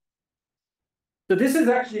 So this is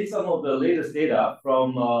actually some of the latest data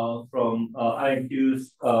from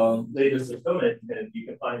IMQ's latest system, and you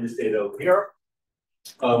can find this data over here.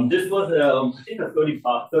 This was, I think, a 32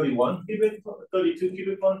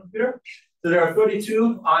 qubit quantum computer. So there are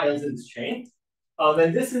 32 ions in this chain.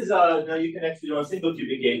 And this is, now you can actually run single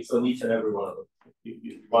qubit gates on each and every one of them.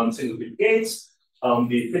 You run single qubit gates.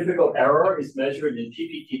 The typical error is measured in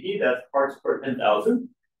PPTP, that's parts per 10,000.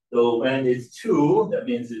 So when it's 2, that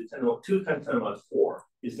means it's 2 times 10 minus 4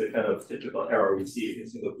 is the kind of typical error we see in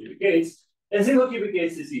single qubit gates. And single qubit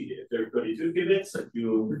gates is easy. If there are 32 qubits, if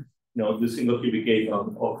you do single qubit gate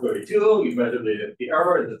on all 32, you measure the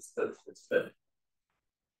error, that's it.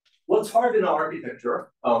 What's hard in our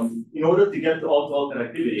architecture, in order to get to all-to-all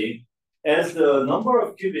connectivity, as the number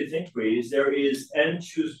of qubits increase, there is n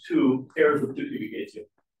choose 2 pairs of 2 qubit gates here.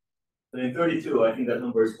 So in 32, I think that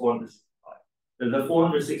number is 465. There's the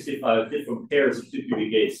 465 different pairs of 2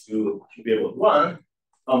 qubit gates to be able to run.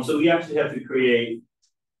 So we actually have to create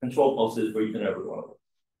control pulses for each and every one of them.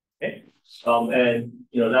 Okay, and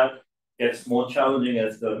that gets more challenging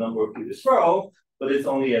as the number of qubits grow, but it's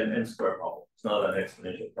only an n square problem. It's not an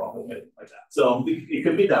exponential problem like that. So it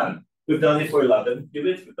could be done. We've done it for 11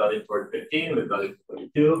 qubits, we've done it for 15, we've done it for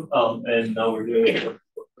 22, and now we're doing it for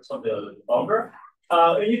something a little bit longer.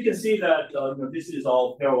 And you can see that this is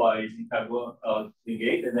all pairwise in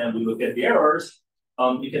gate, and then we look at the errors.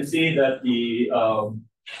 You can see that the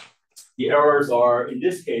errors are, in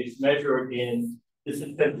this case, measured in, this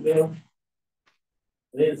is 10 to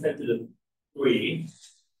the 3.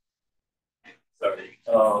 Sorry.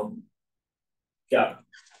 Yeah,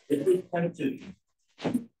 it is 10 to,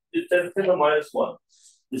 it's 10 to minus 1.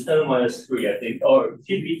 It's 10 to minus 3, I think, or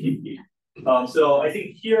TP. So I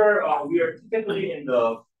think here we are typically in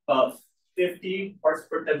the 50 parts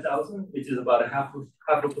per 10,000, which is about a half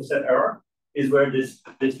a percent error, is where this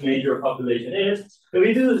major population is. But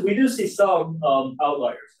we do see some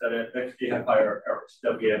outliers that actually have higher errors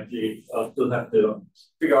that we actually still have to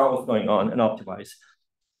figure out what's going on and optimize.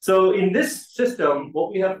 So in this system,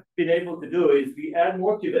 what we have been able to do is we add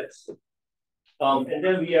more qubits, and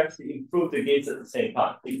then we actually improve the gates at the same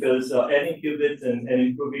time, because adding qubits and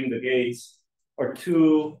improving the gates are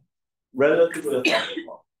two relatively effective.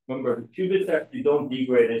 Remember, the qubits actually don't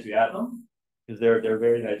degrade as you add them, because they're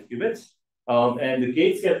very nice qubits. And the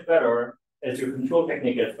gates get better as your control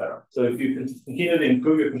technique gets better. So if you continue to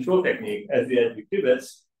improve your control technique as you add your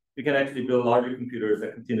qubits, you can actually build larger computers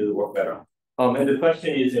that continue to work better. And the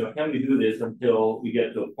question is, can we do this until we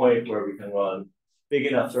get to a point where we can run big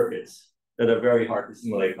enough circuits that are very hard to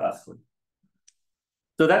simulate classically?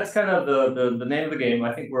 So that's kind of the name of the game.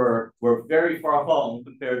 I think we're very far along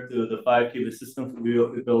compared to the 5 qubit systems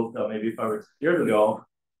we built maybe 5 or 6 years ago,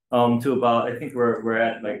 to about, I think we're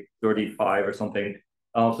at like 35 or something.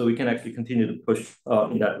 So we can actually continue to push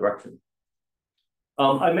in that direction.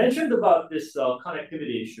 I mentioned about this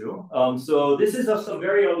connectivity issue. So this is some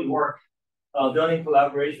very early work done in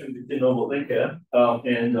collaboration between Noble Lincoln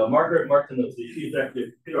and Margaret Martinez. She's actually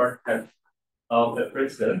a computer architect at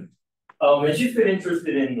Princeton. And she's been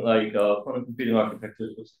interested in like quantum computing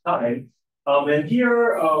architectures for some time. And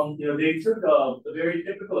here, they took a very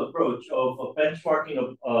typical approach of benchmarking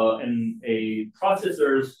of a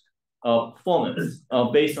processor's performance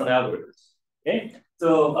based on algorithms. Okay,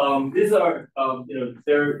 so these are,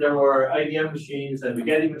 there were IBM machines and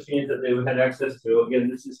Rigetti machines that they had access to. Again,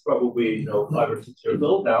 this is probably 5 or 6 years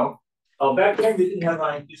old now. Back then, they didn't have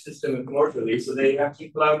an IQ system commercially, so they actually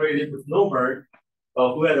collaborated with Nomad,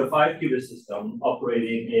 who had a 5 qubit system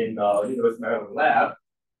operating in University of Maryland lab.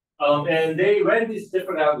 And they ran these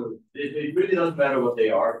different algorithms. It really doesn't matter what they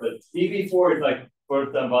are, but EV4 is like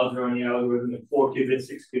first time buzzer on the algorithm, 4 qubits,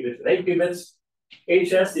 6 qubits, and 8 qubits.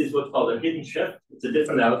 HS is what's called a hidden shift. It's a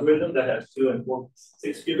different algorithm that has 2 and 4,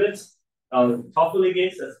 6 qubits. Toffoli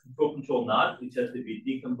gates, that's control not, which has to be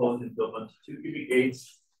decomposed into a bunch of 2 qubit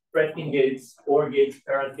gates, Fredkin gates, OR gates,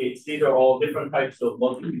 parent gates. These are all different types of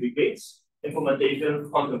multi-qubit gates. Implementation,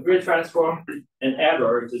 quantum Fourier transform, and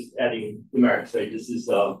adder, just adding numerics, right? This is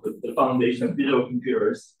the foundation of digital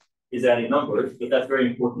computers is adding numbers, but that's very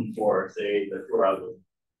important for, say, the Fourier algorithm.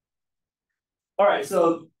 All right,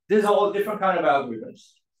 so these are all different kind of algorithms.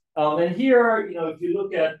 And here, if you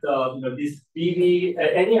look at these BB,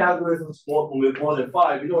 any algorithms with more than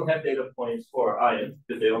 5, we don't have data points for ions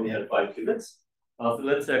because they only have 5 qubits. So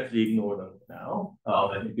let's actually ignore them now.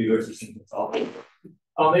 And the bigger system can solve it.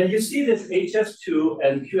 And you see this HS2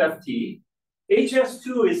 and QFT.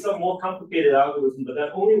 HS2 is some more complicated algorithm, but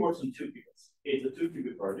that only works on 2 qubits. It's a 2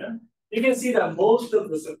 qubit version. You can see that most of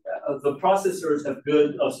the processors have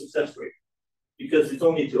good success rate because it's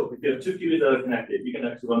only 2. If you have 2 qubits that are connected, you can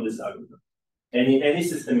actually run this algorithm. Any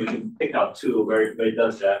system you can pick out 2 where it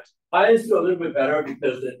does that. Ions do a little bit better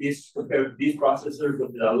because at least compared to these processors,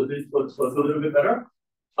 the algorithm was a little bit better.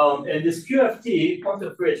 And this QFT,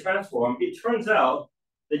 quantum Fourier transform, it turns out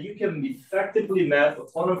that you can effectively map a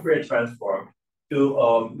quantum Fourier transform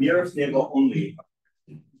to nearest neighbor only.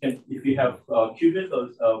 And if you have qubits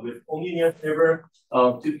with only nearest neighbor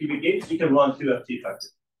 2 qubit gates, you can run QFT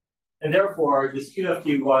effectively. And therefore, this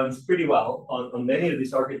QFT runs pretty well on many of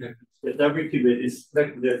these architectures, because every qubit is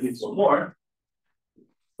connected at least one more.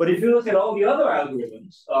 But if you look at all the other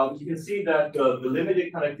algorithms, you can see that the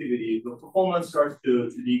limited connectivity, the performance starts to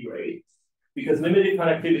degrade. Because limited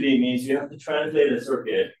connectivity means you have to translate a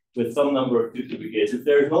circuit with some number of 2 qubit gates. If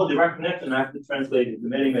there is no direct connection, I have to translate it to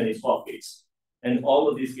many, many small gates. And all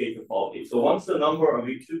of these gates are fault gates. So once the number of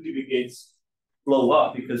 2 qubit gates blow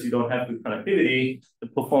up because you don't have good connectivity, the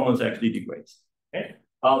performance actually degrades. Okay?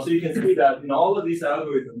 So you can see that in all of these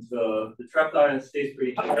algorithms, the trapped ion stays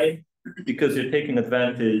pretty high because you're taking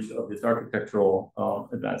advantage of this architectural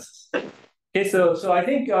advances. Okay, so I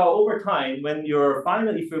think over time, when your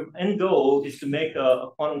end goal is to make a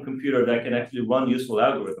quantum computer that can actually run useful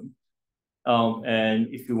algorithm, And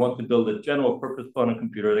if you want to build a general purpose quantum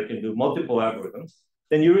computer that can do multiple algorithms,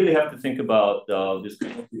 then you really have to think about this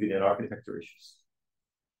connectivity and architecture issues.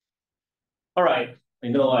 All right, I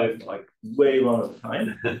know I've like way run out of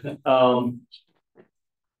time.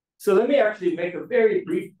 So let me actually make a very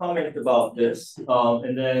brief comment about this,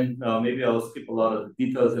 and then maybe I'll skip a lot of the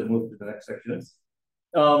details and move to the next sections.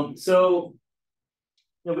 So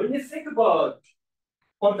when you think about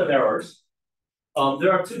quantum errors,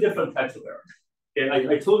 there are two different types of errors.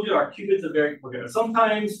 Okay, I told you our qubits are very coherent.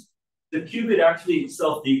 Sometimes the qubit actually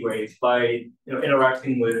self-degrades by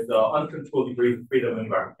interacting with uncontrolled degrees of freedom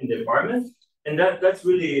in the environment, and that's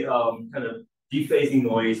really kind of dephasing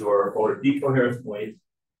noise or decoherence noise.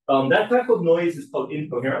 That type of noise is called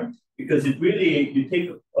incoherent because it really, you take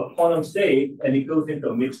a quantum state and it goes into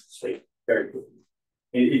a mixed state very quickly.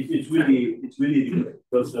 It's really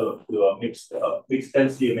goes to a mixed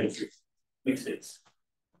density matrix, mixed states,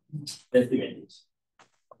 density matrix.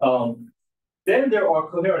 Then there are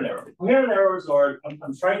coherent errors. Coherent errors are,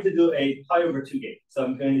 I'm trying to do a pi over 2 gate. So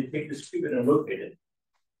I'm going to take this qubit and rotate it.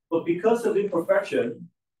 But because of imperfection,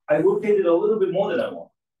 I rotate it a little bit more than I want.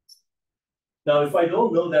 Now, if I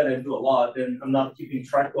don't know that and do a lot, then I'm not keeping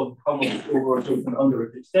track of how much over and under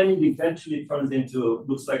it is. Then it eventually turns into,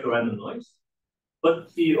 looks like a random noise.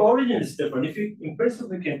 But the origin is different. If you, in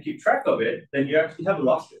principle, can keep track of it, then you actually haven't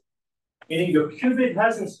lost it. Meaning your qubit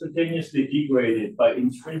hasn't spontaneously degraded by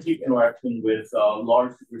intrinsic interaction with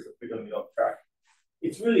large degrees of freedom you don't track.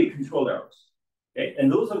 It's really control errors. Okay?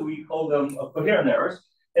 And those are, we call them coherent errors.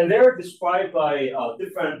 And they're described by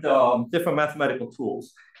different mathematical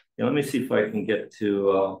tools. Now, let me see if I can get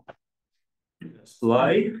to a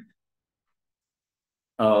slide.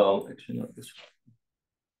 Actually, not this one.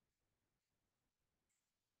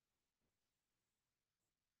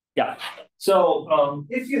 Yeah. So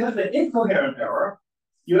if you have an incoherent error,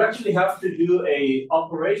 you actually have to do a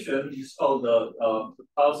operation. It's called the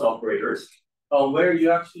Gauss operators, where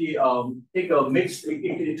you actually take a mixed.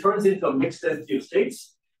 It turns into a mixed density of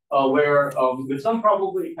states. Where with some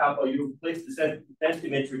probability kappa, you replace the density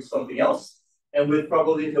matrix with something else, and with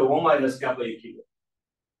probability to 1 minus kappa, you keep it.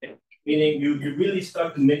 Okay. Meaning you really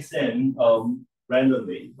start to mix in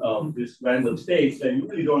randomly this random states that you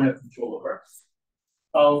really don't have control over.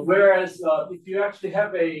 Whereas if you actually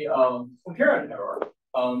have a coherent error,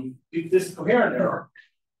 this coherent error,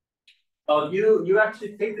 you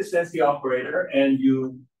actually take this density operator and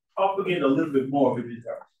you propagate a little bit more with these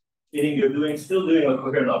errors. Meaning you're still doing a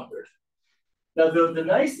coherent operation. Now, the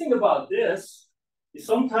nice thing about this is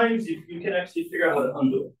sometimes you can actually figure out how to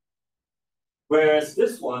undo it. Whereas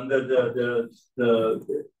this one, the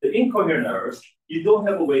incoherent errors, you don't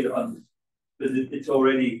have a way to undo because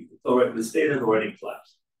the state has already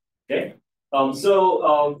collapsed. Okay.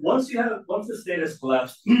 So once the state has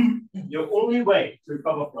collapsed, your only way to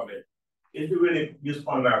recover from it is to really use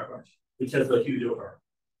quantum error correction, which has a huge overhead.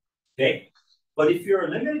 Okay. But if you're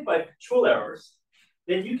limited by control errors,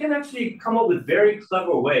 then you can actually come up with very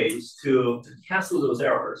clever ways to cancel those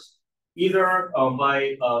errors, either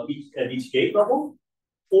at each gate level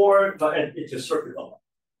or at each circuit level.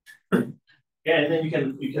 And then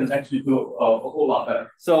you can actually do a whole lot better.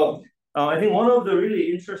 So I think one of the really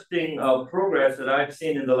interesting progress that I've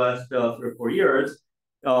seen in the last 3 or 4 years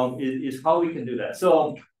is how we can do that.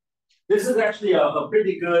 So this is actually a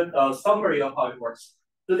pretty good summary of how it works.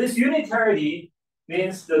 So this unitarity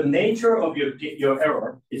means the nature of your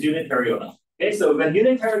error is unitary or not. Okay, so when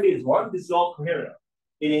unitarity is 1, this is all coherent,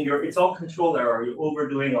 meaning it's all control error. You're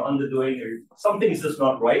overdoing or underdoing, or something is just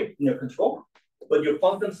not right in your control. But your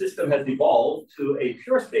quantum system has evolved to a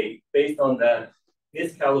pure state based on that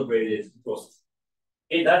miscalibrated control system.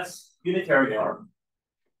 Okay, that's unitary error.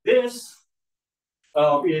 This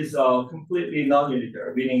is completely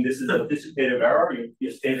non-unitary, meaning this is a dissipative error.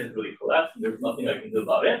 Your state is really collapsed, and there's nothing I can do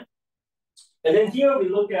about it. And then here we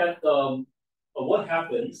look at what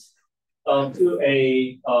happens to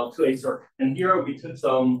a circuit. And here we took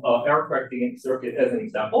some error correcting circuit as an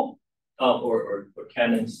example, or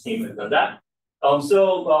Cannon's team has done that.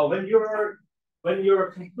 So when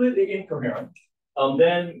you're completely incoherent,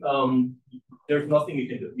 then there's nothing you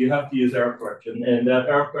can do. You have to use error correction, and that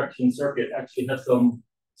error correction circuit actually has some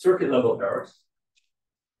circuit level errors.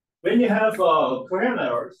 When you have coherent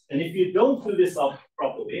errors, and if you don't do this up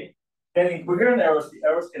properly, then in coherent errors, the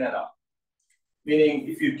errors can add up. Meaning,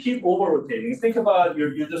 if you keep over rotating, think about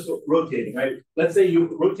you're just rotating, right? Let's say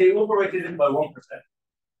you over rotated by 1%,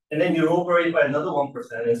 and then you over it by another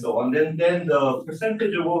 1%, and so on. Then the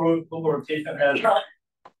percentage of over rotation adds up.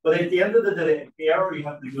 But at the end of the day, the error you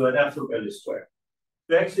have to do an absolute value square.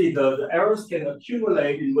 So actually, the errors can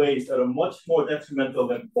accumulate in ways that are much more detrimental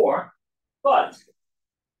than before. But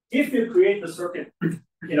if you create the circuit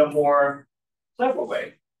in a more clever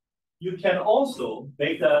way, you can also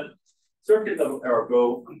make that circuit level error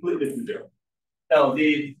go completely to zero. Now,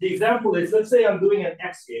 the example is, let's say I'm doing an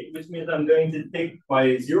X gate, which means I'm going to take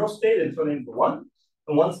my 0 state and turn it into 1,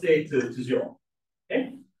 and 1 state to 0.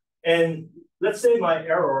 Okay? And let's say my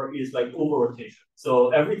error is like over rotation. So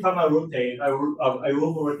every time I rotate, I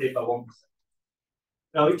over rotate by 1%.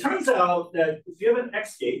 Now, it turns out that if you have an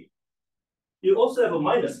X gate, you also have a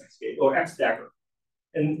minus X gate or X dagger.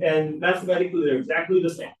 And mathematically, they're exactly the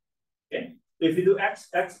same. Okay? If you do X,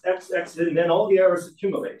 X, X, X, then all the errors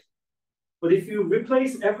accumulate. But if you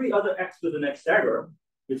replace every other X with an X dagger,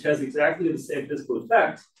 which has exactly the same physical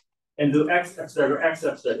effect, and do X, X dagger, X,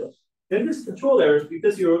 X dagger, then this control errors,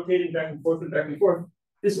 because you're rotating back and forth and back and forth,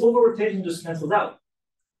 this over rotation just cancels out,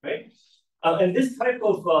 right? And this type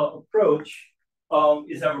of approach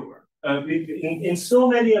is everywhere. In so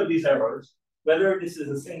many of these errors, whether this is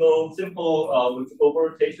a simple with over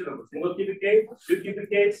rotation of a single cubic gate, 2 cubic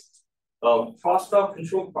gates, crosstalk,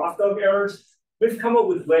 control crosstalk errors, we've come up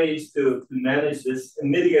with ways to manage this and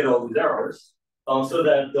mitigate all these errors so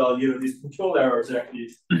that these control errors actually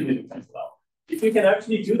cancel out. If we can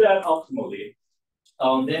actually do that optimally,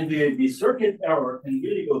 then the circuit error can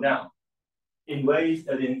really go down in ways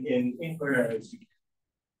that in incoherent.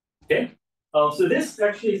 Okay, so this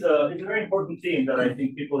actually is a very important theme that I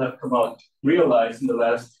think people have come out realized in the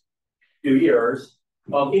last few years.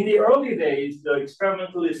 In the early days, the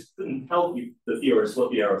experimentalists couldn't tell the theorists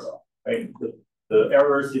what the errors are, right? The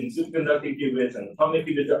errors in superconducting qubits and atomic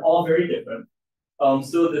qubits are all very different.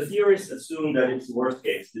 So the theorists assume that it's the worst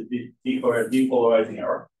case, the depolarizing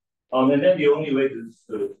error. And then the only way to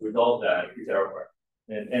resolve that is error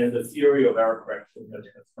correction. And the theory of error correction has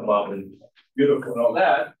come up and beautiful and all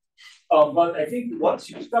that. But I think once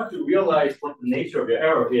you start to realize what the nature of your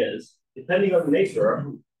error is, depending on the nature,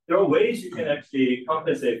 there are ways you can actually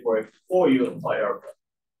compensate for it before you apply error correction.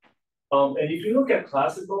 And if you look at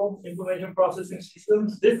classical information processing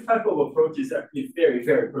systems, this type of approach is actually very,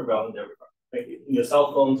 very prevalent everywhere. Like in your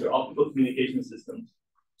cell phones or optical communication systems.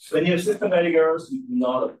 When you have systematic errors, you do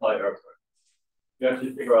not apply error correction. You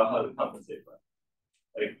actually figure out how to compensate for it.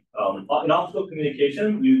 Like in optical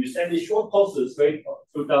communication, you send these short pulses right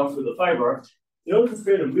down through the fiber. In order to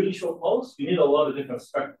create a really short pulse, you need a lot of different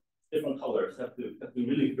spectra, different colors have to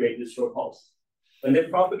really create this short pulse. When they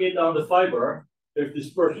propagate down the fiber, there's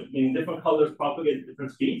dispersion, meaning different colors propagate at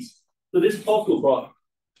different speeds. So this pulse will broaden.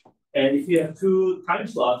 And if you have 2 time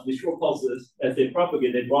slots with short pulses, as they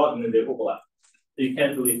propagate, they broaden and they overlap. So you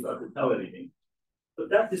can't really start to tell anything. But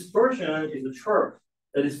that dispersion is a curve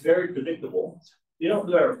that is very predictable. You don't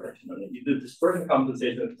do error correction on it. You do dispersion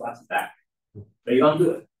compensation and class it back. But you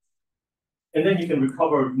undo it. And then you can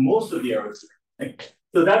recover most of the errors.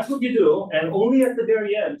 So that's what you do. And only at the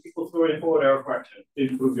very end, people throw in forward error correction to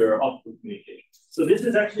improve your optical communication. So this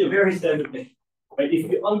is actually a very standard thing. Right? If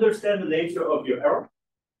you understand the nature of your error,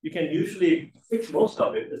 you can usually fix most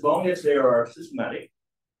of it as long as they are systematic.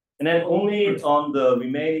 And then only on the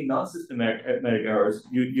remaining non-systematic errors,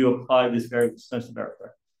 you apply this very expensive error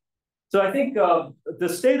correction. So I think the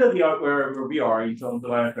state of the art where we are in terms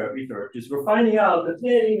of iron research is we're finding out that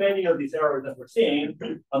many of these errors that we're seeing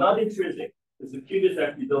are not intrinsic, because the qubits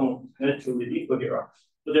actually don't naturally decohere,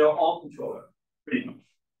 so they're all control errors, pretty much.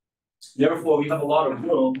 Therefore, we have a lot of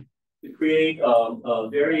room to create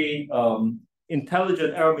very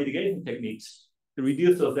intelligent error mitigation techniques to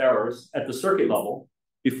reduce those errors at the circuit level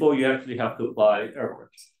before you actually have to apply error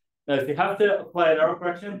correction. Now, if you have to apply an error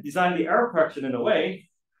correction, design the error correction in a way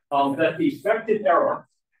that the effective error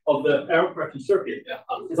of the error correction circuit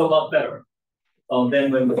is a lot better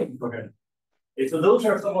than when looking for it. Okay, so those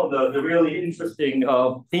are some of the really interesting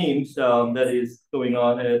themes that is going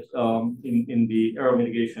on in the error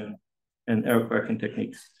mitigation and error correction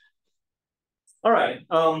techniques. All right.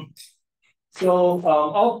 I'll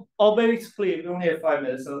basically, we only have 5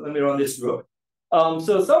 minutes, so let me run this through.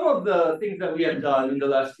 So some of the things that we have done in the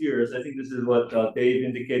last years, I think this is what Dave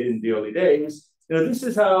indicated in the early days. This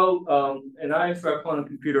is how an ion trap quantum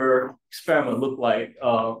computer experiment looked like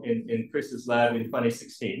in Chris's lab in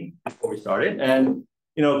 2016 before we started. And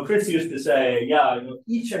Chris used to say, yeah,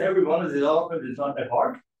 each and every one of the developers is not that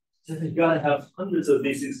hard. So you gotta have hundreds of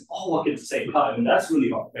these things all work at the same time, and that's really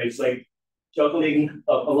hard. Right? It's like juggling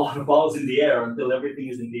a lot of balls in the air until everything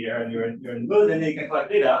is in the air and you're in the mood, and then you can collect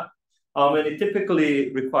data. And it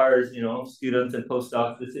typically requires, students and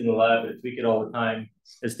postdocs to sit in the lab and tweak it all the time,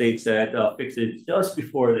 as Dave said, fix it just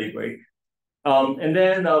before they break. And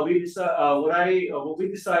then what we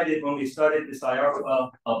decided when we started this IR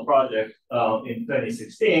project in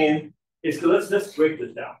 2016 is let's break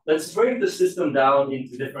this down. Let's break the system down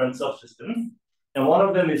into different subsystems. And one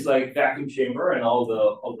of them is like vacuum chamber and all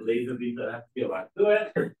the laser beams that have to be aligned to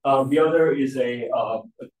it. The other is a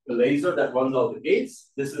laser that runs all the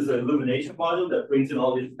gates. This is an illumination module that brings in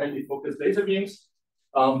all these tightly focused laser beams.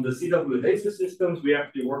 The CW laser systems, we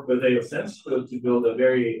actually work with AOSense to build a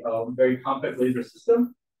very compact laser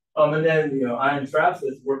system. And then, ion traps,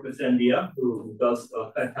 let's work with Sandia, who does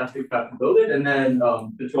a fantastic job to build it, and then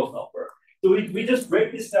control software. So we just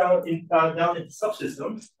break this down into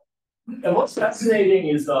subsystems. And what's fascinating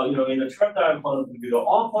is, in a short-time quantum computer,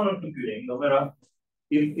 all quantum computing, no matter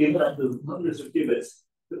even at the hundreds of qubits,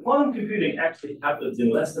 the quantum computing actually happens in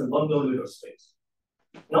less than 1 millimeter of space.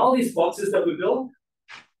 And all these boxes that we build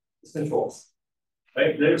is controls,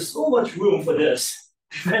 right? There's so much room for this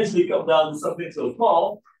to eventually come down to something so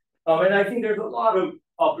small. And I think there's a lot of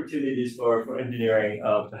opportunities for engineering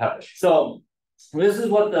to happen. So this is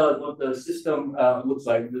what the system looks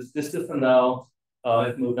like. This system now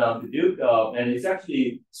has moved down to Duke, and it's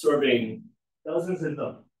actually serving dozens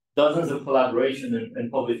of collaboration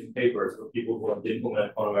and publishing papers for people who want to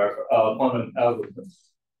implement quantum algorithms.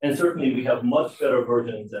 And certainly we have much better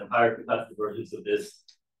versions and higher capacity versions of this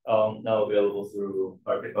now available through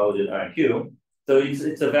our technology at IonQ. So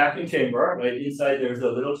it's a vacuum chamber, right? Inside there's a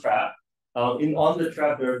little trap. On the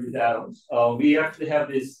trap there are these atoms. We actually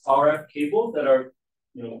have these RF cables that are,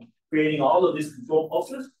 creating all of these control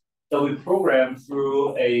pulses that we program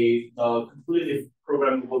through a completely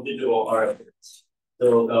programmable digital RF.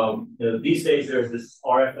 So these days there's this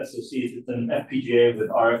RF SoCs. It's an FPGA with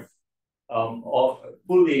RF,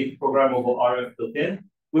 fully programmable RF built in.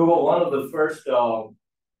 We were one of the first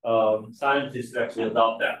scientists to actually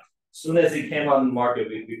adopt that. As soon as it came on the market,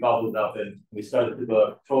 we gobbled up and we started to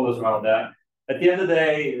build controllers around that. At the end of the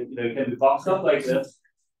day, it can be boxed up like this.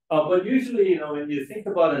 But usually, when you think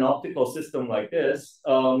about an optical system like this,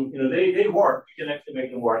 they work. You can actually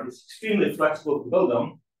make them work. It's extremely flexible to build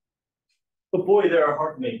them. But boy, they're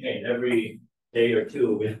hard to maintain. Every day or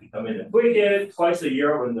two, we have to come in and tweak it. Twice a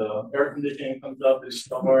year when the air conditioning comes up this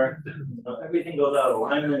summer, everything goes out of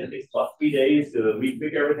alignment. It takes about 3 days to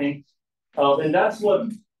retweak everything. And that's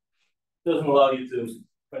what doesn't allow you to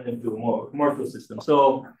turn into a more commercial system.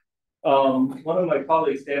 So one of my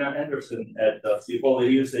colleagues, Dana Anderson at CFO, he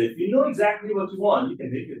used to say, if you know exactly what you want, you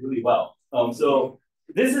can make it really well. So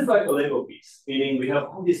this is like a Lego piece, meaning we have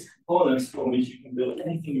all these components from which you can build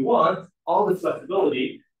anything you want, all the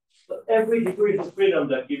flexibility, but every degree of freedom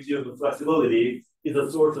that gives you the flexibility is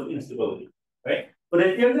a source of instability, right? But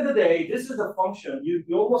at the end of the day, this is a function, you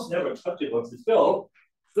almost never touch it once it's built.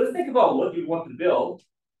 So let's think about what you want to build.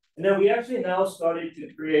 And then we actually now started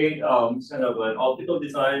to create kind of an optical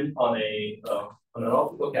design on an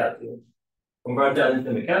optical CAD tool. Convert that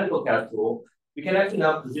into mechanical CAD tool. We can actually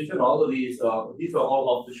now position all of these are all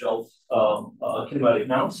off-the-shelf kinematic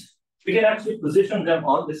mounts. We can actually position them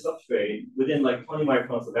on the substrate within like 20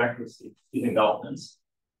 microns of accuracy using Galvans.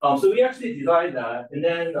 So we actually designed that, and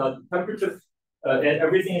then the temperature and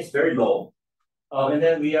everything is very low. And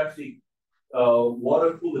then we actually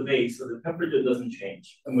water cool the base so the temperature doesn't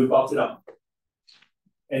change, and we box it up.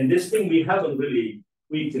 And this thing we haven't really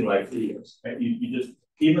tweaked in like 3 years, right? You just,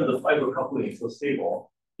 even the fiber coupling is so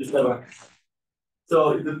stable, just never.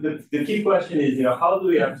 So the key question is, how do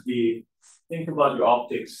we actually think about your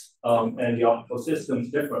optics and the optical systems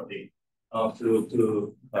differently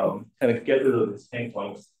to kind of get rid of these pain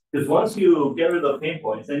points? Because once you get rid of pain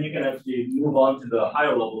points, then you can actually move on to the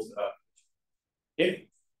higher levels. Okay.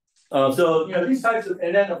 So these types of,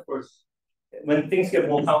 and then of course, when things get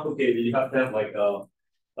more complicated, you have to have like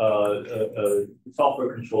a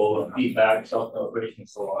software control, feedback, self-calibration, and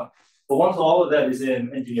so on. But once all of that is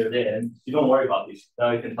engineered in, you don't worry about these.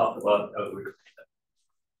 Now you can talk about algorithms.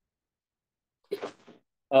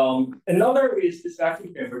 Another is this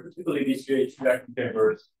vacuum chamber, particularly these GH vacuum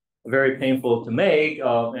chambers, are very painful to make,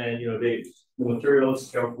 and the material is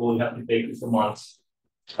careful. You have to bake it for months.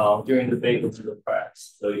 During the bake into the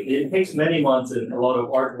cracks. So it takes many months and a lot of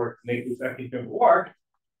artwork to make this vacuum chamber work.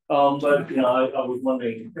 But I was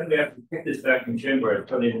wondering, can we actually pick this vacuum chamber and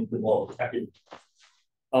turn it into more packaging?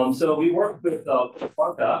 So we worked with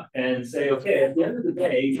Quanta and say, okay, at the end of the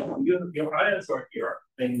day, your ions are here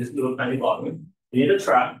in this little tiny bottom. You need a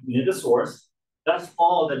trap, you need a source. That's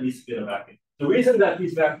all that needs to be in a vacuum. The reason that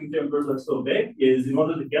these vacuum chambers are so big is in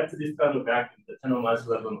order to get to this kind of vacuum, the 10 minus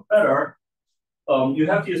 11 or better, you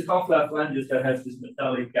have to use conflat flanges that has this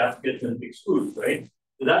metallic gaskets and big screws, right?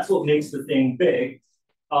 So that's what makes the thing big.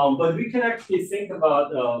 But we can actually think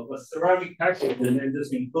about a ceramic package and then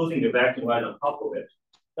just enclosing the vacuum right on top of it.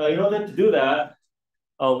 In order to do that,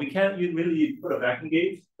 we can't really put a vacuum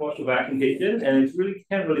gauge, commercial vacuum gauge in, and it really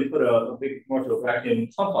can't really put a big commercial vacuum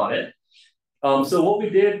pump on it. So what we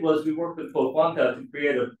did was we worked with Quanta to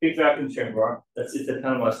create a big vacuum chamber that sits at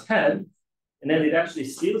 10^10, and then it actually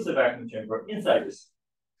seals the vacuum chamber inside this.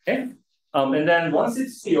 Okay, and then once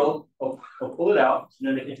it's sealed, I'll pull it out, and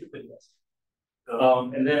then they can put this.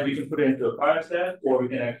 And then we can put it into a cryostat, or we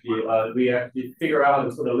can actually we actually figure out how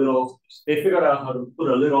to put a little. They figured out how to put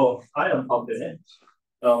a little ion pump in it.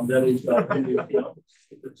 That is,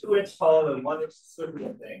 it's a 2-inch tall and 1-inch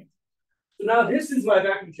circular thing. So now this is my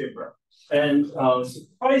vacuum chamber, and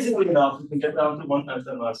surprisingly enough, we can get down to 1 ×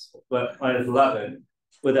 10⁻11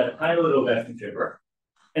 with that tiny little vacuum chamber.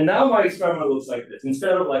 And now my experiment looks like this.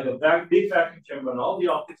 Instead of like a big vacuum chamber and all the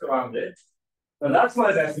optics around it, and that's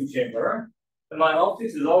my vacuum chamber. And my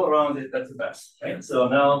optics is all around it. That's the best, right? So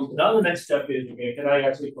now the next step is, can I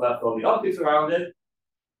actually collapse all the optics around it?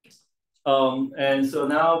 And so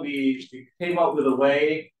now we came up with a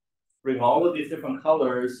way, bring all of these different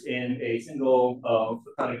colors in a single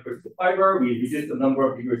photonic crystal fiber. We reduced the number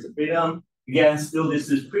of degrees of freedom. Again, still this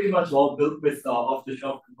is pretty much all built with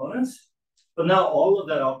off-the-shelf components. But now all of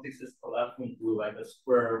that optics is collapsed into like a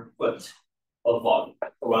square foot of volume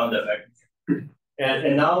around that vacuum.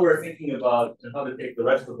 And now we're thinking about how to take the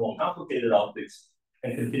rest of the more complicated optics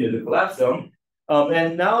and continue to collapse them.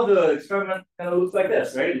 And now the experiment kind of looks like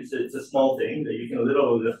this, right? It's a small thing that you can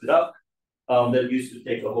literally lift it up. That used to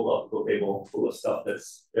take a whole optical table full of stuff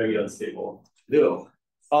that's very unstable to do.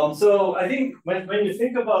 So I think when you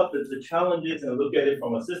think about the challenges and look at it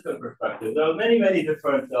from a system perspective, there are many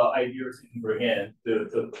different ideas you can bring in to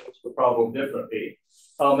approach the problem differently.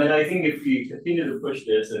 And I think if we continue to push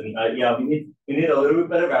this, and yeah, we need a little bit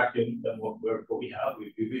better vacuum than what we have.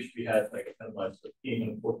 We wish we had like a 10⁻15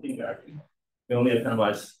 and 14 vacuum. We only have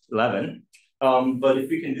 10⁻11. But if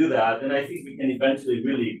we can do that, then I think we can eventually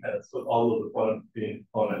really kind of put all of the quantum computing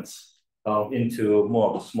components into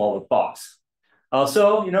more of a smaller box.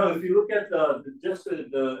 So, if you look at just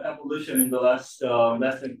the evolution in the less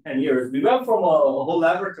than 10 years, we went from a whole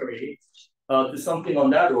laboratory to something on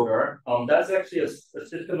that order. That's actually a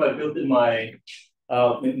system I built in my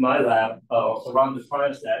lab around the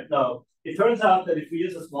cryostat. Now, it turns out that if we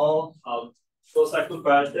use a small full-cycle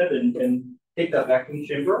cryostat and take that vacuum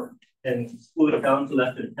chamber and cool it down to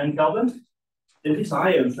less than 10 Kelvin, then these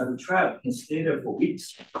ions that are trapped can stay there for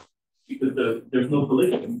weeks because there's no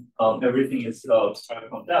collision. Everything is trying to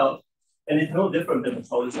come down, and it's no different than a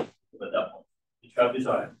solid system at that point. You trap these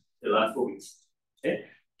ions, they last for weeks. Okay.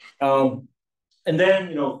 And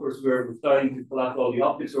then, of course, we're starting to collapse all the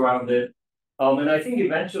optics around it. And I think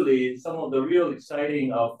eventually some of the real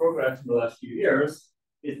exciting progress in the last few years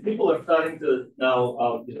is people are starting to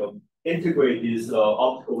now, integrate these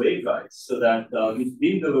optical waveguides so that these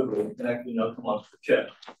beam delivery can actually now come onto the chip.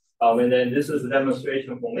 And then this is a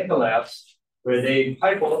demonstration from Lincoln Labs where they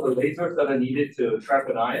pipe all the lasers that are needed to trap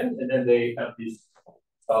an ion, and then they have these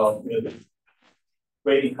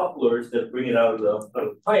braiding couplers that bring it out of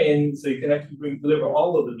the plane, so you can actually deliver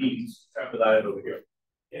all of the beams trap the ion over here.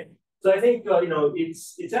 Okay, so I think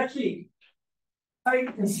it's actually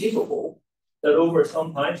quite conceivable that over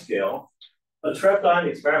some time scale, a trapped ion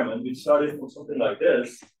experiment, which started from something like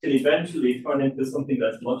this, can eventually turn into something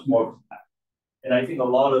that's much more compact. And I think a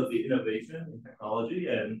lot of the innovation in technology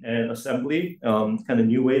and assembly, kind of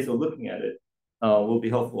new ways of looking at it, will be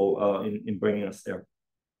helpful in bringing us there.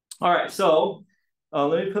 All right, so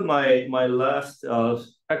let me put my last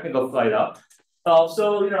technical slide up.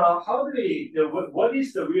 So how do we? What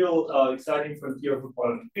is the real exciting frontier for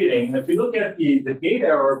quantum computing? If we look at the gate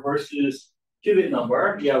error versus qubit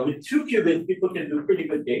number, yeah, with 2 qubits, people can do pretty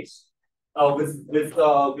good gates. With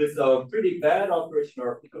a pretty bad operation,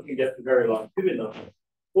 or people can get to very long qubit number.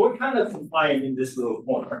 We're kind of confined in this little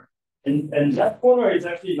corner, and that corner is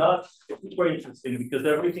actually not super interesting because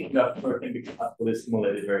everything in that corner can be classically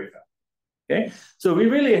simulated very fast. Okay, so we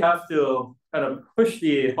really have to kind of push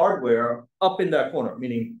the hardware up in that corner,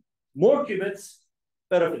 meaning more qubits,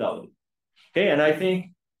 better fidelity. Okay, and I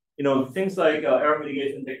think things like error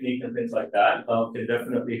mitigation technique and things like that can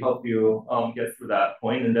definitely help you get through that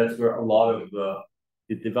point, and that's where a lot of the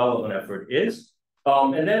development effort is.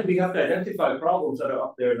 And then we have to identify problems that are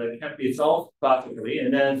up there that can't be solved classically,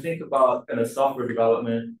 and then think about kind of software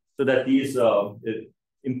development so that these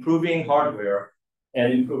improving hardware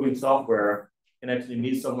and improving software can actually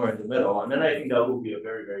meet somewhere in the middle. And then I think that will be a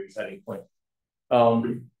very, very exciting point.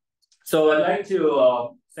 So I'd like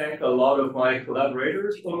to thank a lot of my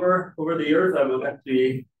collaborators over the years. I would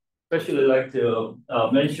actually especially like to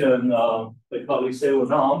mention my colleague Seo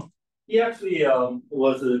Nam. He actually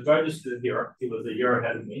was a graduate student here. He was a year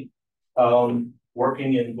ahead of me.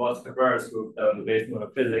 working in Boston Cabrera's group down in the basement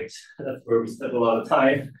of physics. That's where we spent a lot of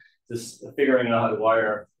time just figuring out how to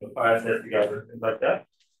wire the fire set together, things like that.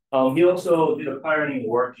 He also did a pioneering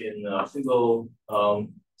work in single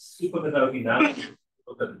superconducting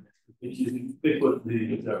nanoparticles, which is ubiquitously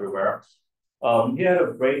used everywhere. He had a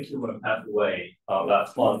brain tumor and passed away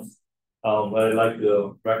last month. But I'd like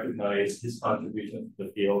to recognize his contribution to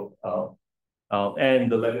the field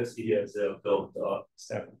and the legacy he has built the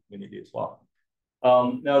Stanford community as well.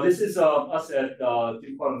 Now, this is us at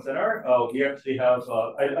Duke Quantum Center. We actually have,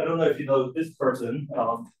 I don't know if you know this person.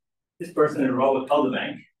 This person is Robert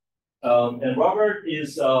Calderbank. And Robert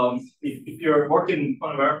is, if you're working in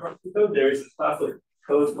quantum error code, there is a class of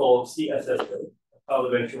code called CSSO,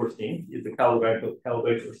 Calderbank-Shorstein. He's the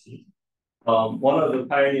Calderbank-Shorstein. One of the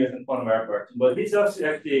pioneers in quantum error correction, but he's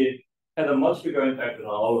actually had a much bigger impact on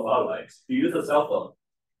all of our lives. If you use a cell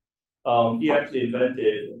phone, he actually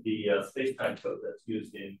invented the space-time code that's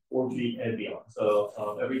used in 4G and beyond. So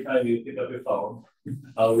every time you pick up your phone,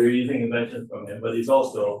 we're using inventions from him, but he's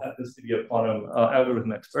also happens to be a quantum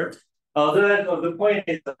algorithm expert. The point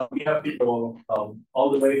is we have people all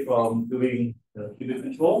the way from doing qubit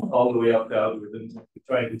control all the way up to algorithms,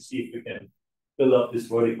 trying to see if we can build up this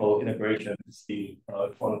vertical integration to see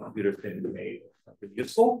quantum computers can be made pretty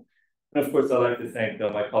useful. And of course, I'd like to thank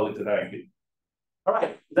my colleagues at ING. All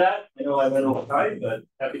right, with that, I know I went over time, but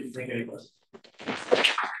happy to take any questions.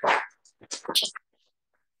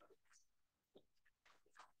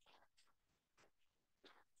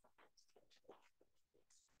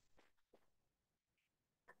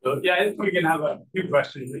 So yeah, I think we can have a few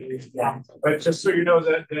questions. Yeah. But just so you know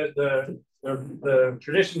that the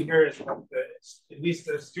tradition here is that at least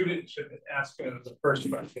the student should ask the first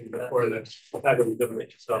question before the faculty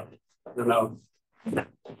debate. So I don't know.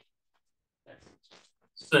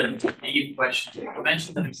 So a question. You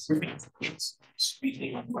mentioned that experience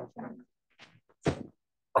speaking.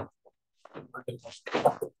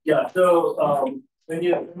 Yeah, so when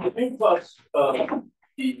you think about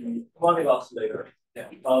the quantum oscillator,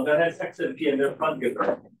 that has X and P and they're conjugate.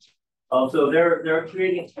 So they're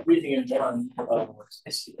creating everything in one the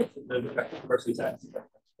versus X.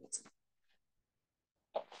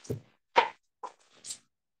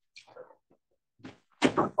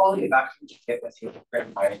 Quality of action to get with your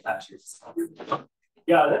grandmother lectures.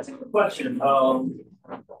 Yeah, that's a good question. No.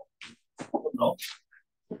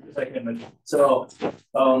 So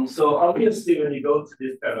obviously when you go to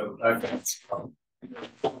this kind of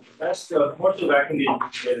that's the commercial vacuum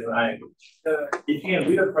gauge in an ion gauge. If you can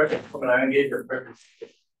read a pressure from an ion gauge or pressure,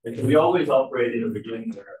 we always operate in the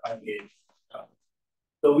beginning where ion gauge.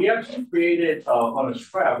 So we actually created on a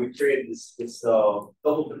scrap, we created this double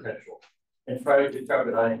potential and tried to trap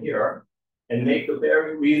an ion here and make the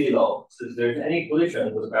barrier really low. So if there's any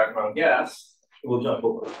collision with the background gas, it will jump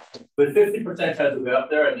over. But 50% has to go up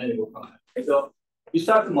there and then it will come back. So you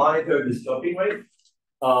start to monitor this jumping rate.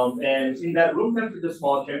 And in that room temperature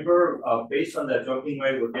small chamber, based on that jumping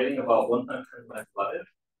rate, we're getting about 1 times 10 flooded.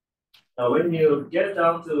 Now, when you get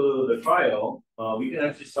down to the cryo, we can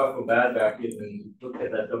actually start from bad vacuum and look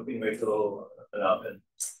at that jumping rate go up. And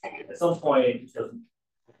at some point, it doesn't.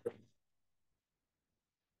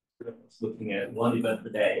 Looking at one event per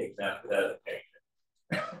day, after that, okay.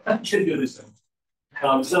 I can do this.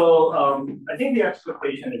 I think the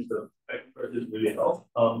expectation is the expert is really low.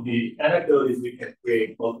 The anecdote is we can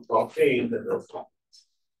create multiple chains and those.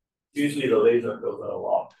 Usually the laser goes out a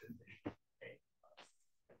lot.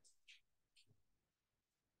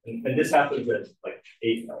 And this happens at like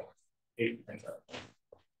 8 times.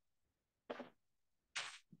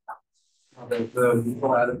 The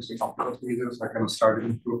neutral atoms meters are kind of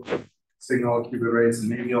starting to signal qubit rates and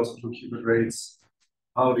maybe also to qubit rates.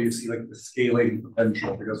 How do you see like the scaling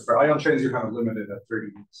potential? Because for ion chains, you're kind of limited at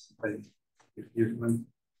 30 units. If you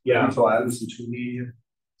neutral atoms in 2D,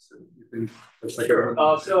 so you think it's like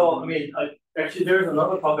so I mean, actually, there's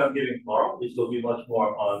another talk I'm giving tomorrow, which will be much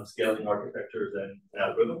more on scaling architectures and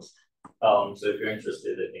algorithms. So if you're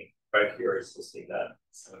interested, I think right here is listing that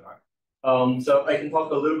seminar. So I can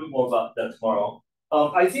talk a little bit more about that tomorrow.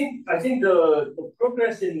 I think the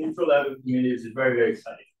progress in neutral atom communities is very, very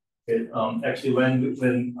exciting. Actually,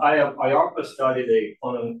 when IARPA started a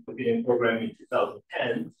quantum computing program in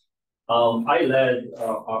 2010, I led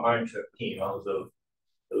our Iron Chip team. I was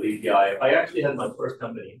the lead guy. I actually had my first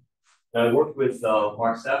company. And I worked with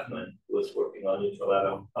Mark Safman, who was working on neutral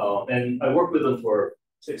atom. And I worked with him for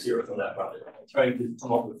 6 years on that project, trying to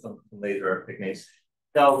come up with some laser techniques.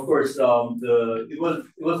 Now, of course, it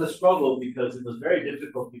was a struggle because it was very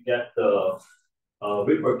difficult to get the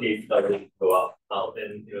Ripper gate doesn't go up.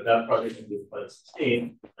 And that project in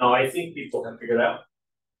 2016. Now I think people have figured out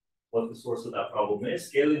what the source of that problem is.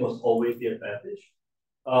 Scaling was always the advantage.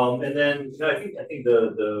 And then I think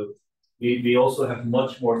we also have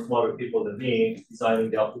much more smarter people than me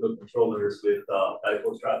designing the optical controllers with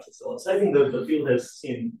dipole traps and so on. So I think the field has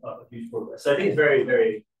seen huge progress. So I think it's very,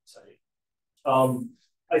 very exciting.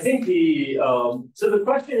 I think so the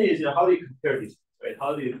question is, how do you compare these, right?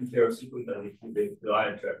 How do you compare superconducting qubit to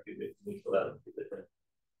ion trap qubit to neutral atom qubit?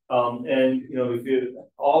 And if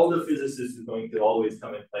all the physicists are going to always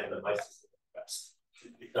come and claim that my system is the best.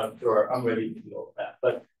 I'm sure I'm ready to do all of that.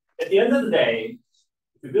 But at the end of the day,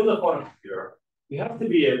 if you build a quantum computer, you have to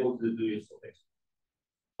be able to do useful things.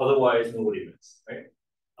 Otherwise, nobody wins, right?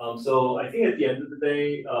 So I think at the end of the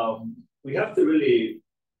day, we have to really,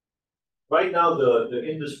 right now, the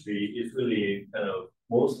industry is really kind of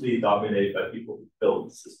mostly dominated by people who build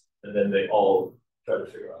the system, and then they all try to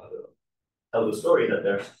figure out how to tell the story that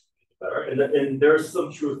they're better. And there's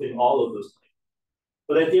some truth in all of those things.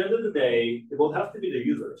 But at the end of the day, it will have to be the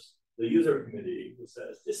users, the user community who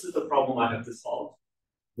says, this is the problem I have to solve.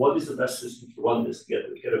 What is the best system to run this to get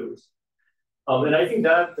a result? And I think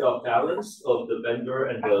that balance of the vendor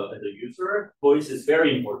and the user voice is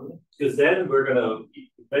very important, because then we're going to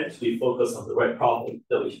eventually focus on the right problem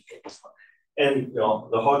that we should focus on. And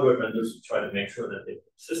the hardware vendors will try to make sure that they have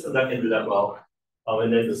a system that can do that well.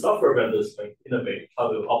 And then the software vendors can innovate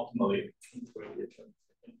how to optimally integrate it.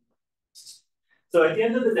 So at the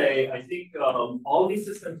end of the day, I think all these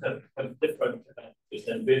systems have different advantages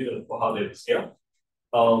and vision for how they scale.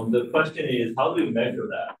 The question is, how do we measure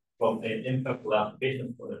that from an impactful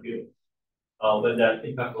application point of view? When that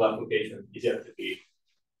impactful application is yet to be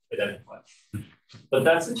identified. But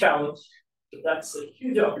that's a challenge, but that's a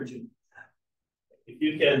huge opportunity. If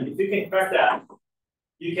you can crack that,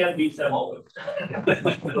 you can beat them all with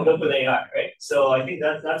OpenAI, right? So I think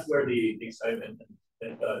that's where the excitement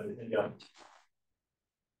and the opportunity.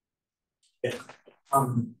 Yeah.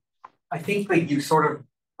 I think like you sort of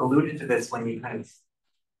alluded to this when you kind of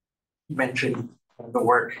mentioned the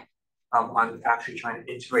work on actually trying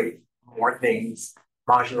to integrate more things,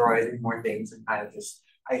 modularizing more things, and kind of just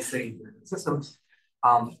isolating different systems.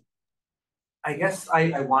 I guess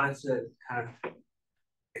I wanted to kind of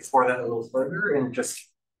explore that a little further and just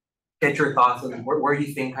get your thoughts on where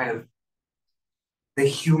you think kind of the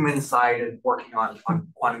human side of working on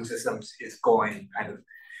quantum systems is going, kind of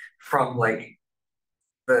from like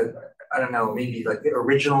the, I don't know, maybe like the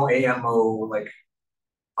original AMO like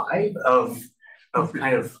vibe of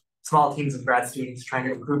kind of small teams of grad students trying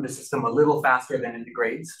to improve the system a little faster than it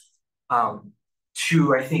degrades,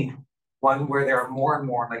 to I think one where there are more and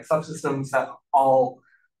more like subsystems that all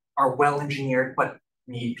are well engineered but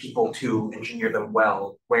need people to engineer them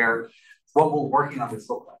well. Where what will working on this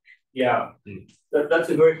look like? Yeah, that's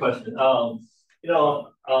a great question.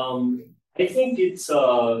 I think it's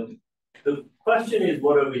the question is,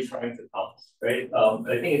 what are we trying to accomplish, right?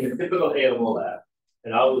 I think in the typical AMO lab,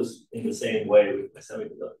 and I was in the same way with my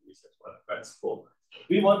semiconductor research when I was grad school,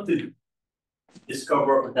 we want to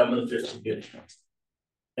discover or demonstrate something.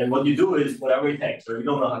 And what you do is whatever it takes. So we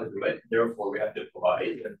don't know how to do it, therefore we have to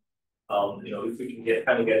provide. And if we can get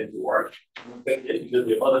it to work, because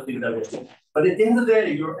we have other things that will. But at the end of the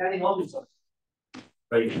day, you're adding all these stuff.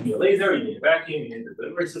 Right? You need a laser, you need a vacuum, you need a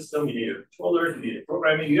delivery system, you need a controller, you need a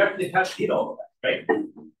programming. You actually have to need all of that, right?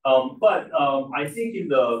 But I think in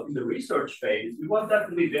the research phase, we want that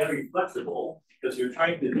to be very flexible, because you're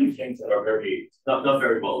trying to do things that are very not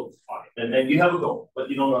very well defined. And you have a goal, but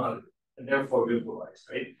you don't know how to do it. And therefore we improvise,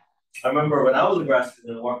 right? I remember when I was a grad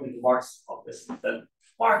student, I walked into Mark's office and said,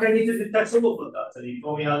 Mark, I need to detect syllable dots. And he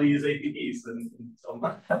told me how to use APDs and some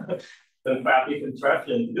crappy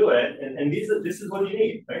contraption to do it. And this is what you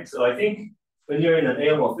need, right? So I think when you're in an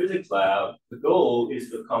AMO physics lab, the goal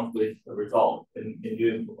is to accomplish a result and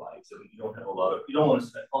you improvise. So you don't want to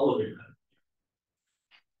spend all of your time.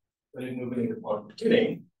 When you're moving into quantum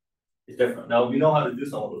computing, it's different. Now we know how to do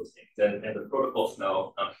some of those things, and the protocols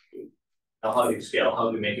now how do you scale? How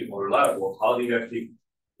do you make it more reliable? How do you actually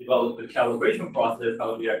develop the calibration process?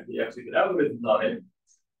 How do you actually execute algorithms on it?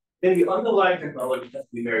 Then the underlying technology has to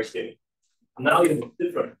be very stable. Now you have a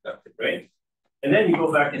different perspective, right? And then you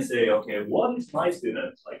go back and say, okay, what is my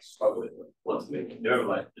students like struggling with? What's making their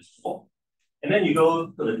life difficult? And then you go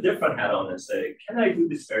put a different hat on and say, can I do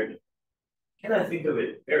this very differently? Can I think of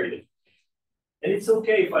it very differently? And it's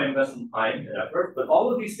okay if I invest in time and effort, but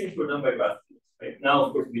all of these things were done by grad students, right? Now,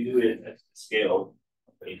 of course, we do it at the scale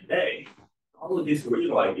company today. All of these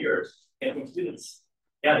original ideas came from students.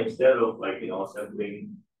 Yeah, instead of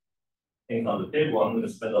assembling things on the table, I'm going to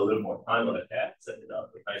spend a little more time on the CAD, set it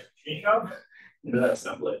up with nice machine shop, and then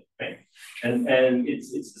assemble it, right? And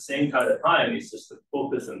it's the same kind of time, it's just the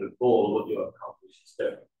focus and the goal of what you accomplish is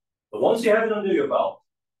there. But once you have it under your belt,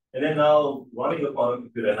 and then now running the quantum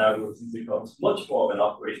computer and algorithms becomes much more of an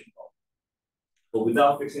operation problem. But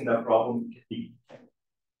without fixing that problem, it can be.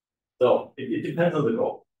 So it depends on the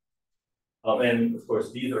goal. And of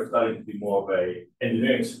course, these are starting to be more of a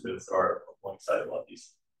engineering students are more excited about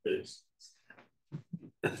these physics.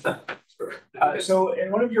 So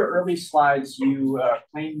in one of your early slides, you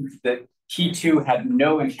claimed that T2 had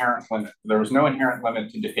no inherent limit. There was no inherent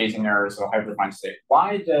limit to dephasing errors of a hyperfine state.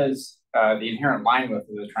 Why does the inherent line width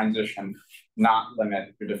of the transition not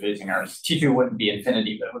limit the dephasing errors? T2 wouldn't be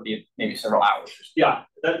infinity, but it would be maybe several hours. Yeah,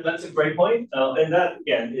 that's a great point. And that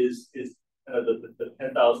again is the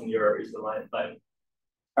 10,000 year is the line.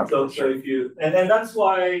 Okay. So if you and that's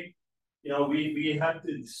why we have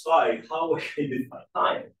to decide how we define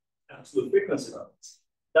time, absolute frequency levels.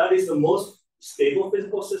 That is the most stable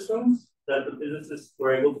physical system that the physicists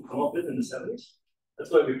were able to come up with in the 70s.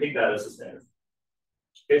 That's why we picked that as a standard.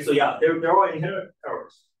 Okay, so yeah, there are inherent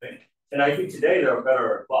errors. Okay? And I think today there are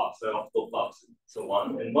better clocks, there are optical clocks, and so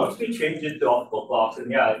on. And once we change it to optical clocks,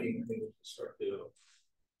 and yeah, I think it will start to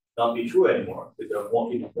not be true anymore because there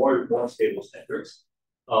are more stable standards.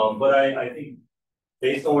 But I think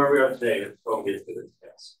based on where we are today, it's probably as good as it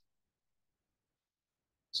gets.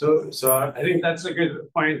 So I think that's a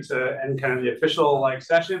good point to end kind of the official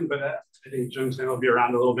session, but I think Jungsang will be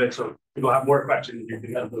around a little bit, so if people have more questions, you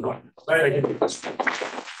can have them. Thank you.